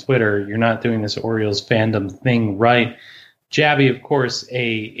Burns on Twitter, you're not doing this Orioles fandom thing right. Jabby, of course,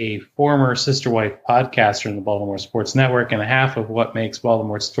 a former Sister Wife podcaster in the Baltimore Sports Network and a half of what makes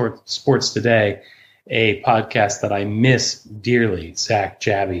Baltimore Sports Today a podcast that I miss dearly. Zach,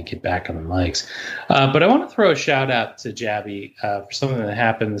 Jabby, get back on the mics. But I want to throw a shout out to Jabby for something that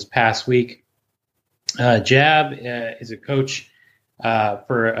happened this past week. Jab is a coach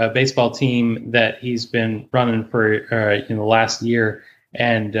for a baseball team that he's been running for in the last year.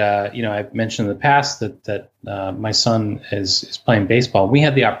 And, I've mentioned in the past that my son is playing baseball. We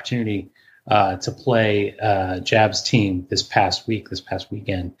had the opportunity to play Jab's team this past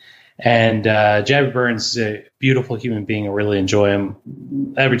weekend. And Jabby Burns is a beautiful human being. I really enjoy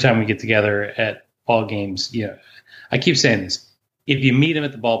him. Every time we get together at ball games, I keep saying this. If you meet him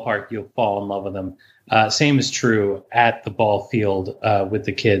at the ballpark, you'll fall in love with him. Same is true at the ball field with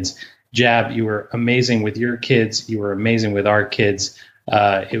the kids. Jab, you were amazing with your kids. You were amazing with our kids.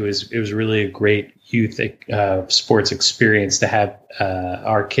 It was really a great youth sports experience to have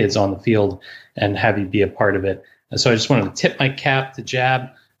our kids on the field and have you be a part of it. And so I just wanted to tip my cap to Jab.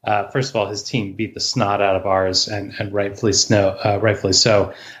 First of all, his team beat the snot out of ours, and rightfully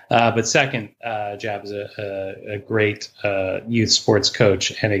so. But second, Jab is a great youth sports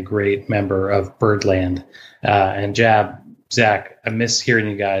coach and a great member of Birdland. And Jab, Zach, I miss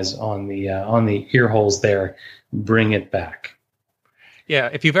hearing you guys on the ear holes there. Bring it back. Yeah,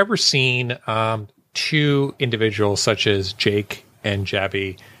 if you've ever seen two individuals such as Jake and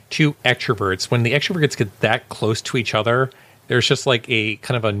Jabby, two extroverts, when the extroverts get that close to each other, there's just like a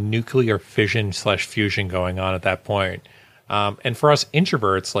kind of a nuclear fission/fusion going on at that point. And for us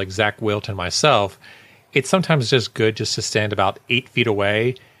introverts like Zach Wilt and myself, it's sometimes just good just to stand about 8 feet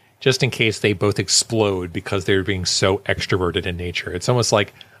away, just in case they both explode because they're being so extroverted in nature. It's almost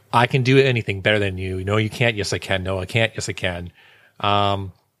like, I can do anything better than you. No, you can't. Yes, I can. No, I can't. Yes, I can.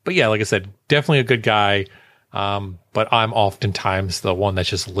 But yeah, like I said, definitely a good guy. But I'm oftentimes the one that's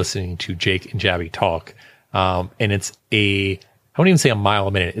just listening to Jake and Jabby talk. And it's I wouldn't even say a mile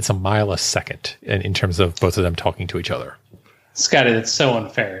a minute. It's a mile a second in terms of both of them talking to each other. Scotty, that's so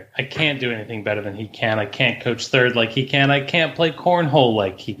unfair. I can't do anything better than he can. I can't coach third like he can. I can't play cornhole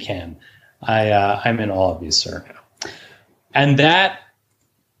like he can. I'm in awe of you, sir. And that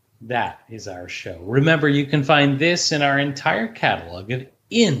is our show. Remember, you can find this in our entire catalog of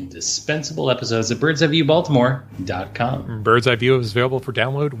indispensable episodes at birdseyeviewbaltimore.com. Bird's Eye View is available for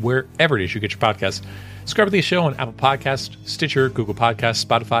download wherever it is you get your podcasts. Subscribe to the show on Apple Podcasts, Stitcher, Google Podcasts,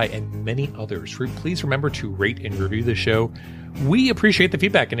 Spotify, and many others. Please remember to rate and review the show. We appreciate the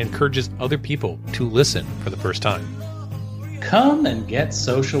feedback and encourages other people to listen for the first time. Come and get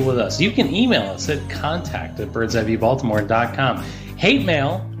social with us. You can email us at contact@birdseyeviewbaltimore.com. Hate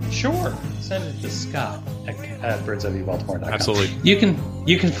mail, sure. Send it to Scott at birdseyeviewbaltimore.com. Absolutely. You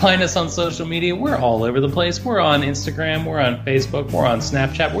can find us on social media. We're all over the place. We're on Instagram. We're on Facebook. We're on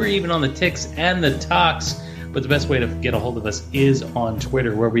Snapchat. We're even on the Ticks and the Talks. But the best way to get a hold of us is on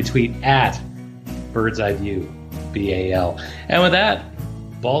Twitter, where we tweet at Bird's Eye View, BAL. And with that,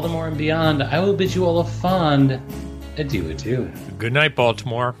 Baltimore and beyond, I will bid you all a fond adieu. Good night,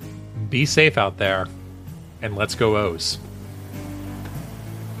 Baltimore. Be safe out there. And let's go O's.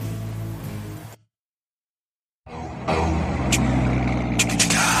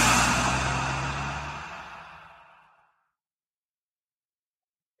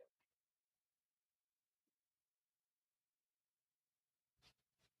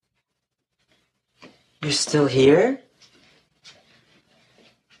 You're still here?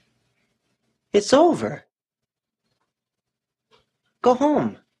 It's over. Go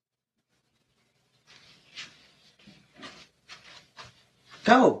home.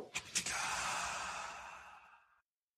 Go.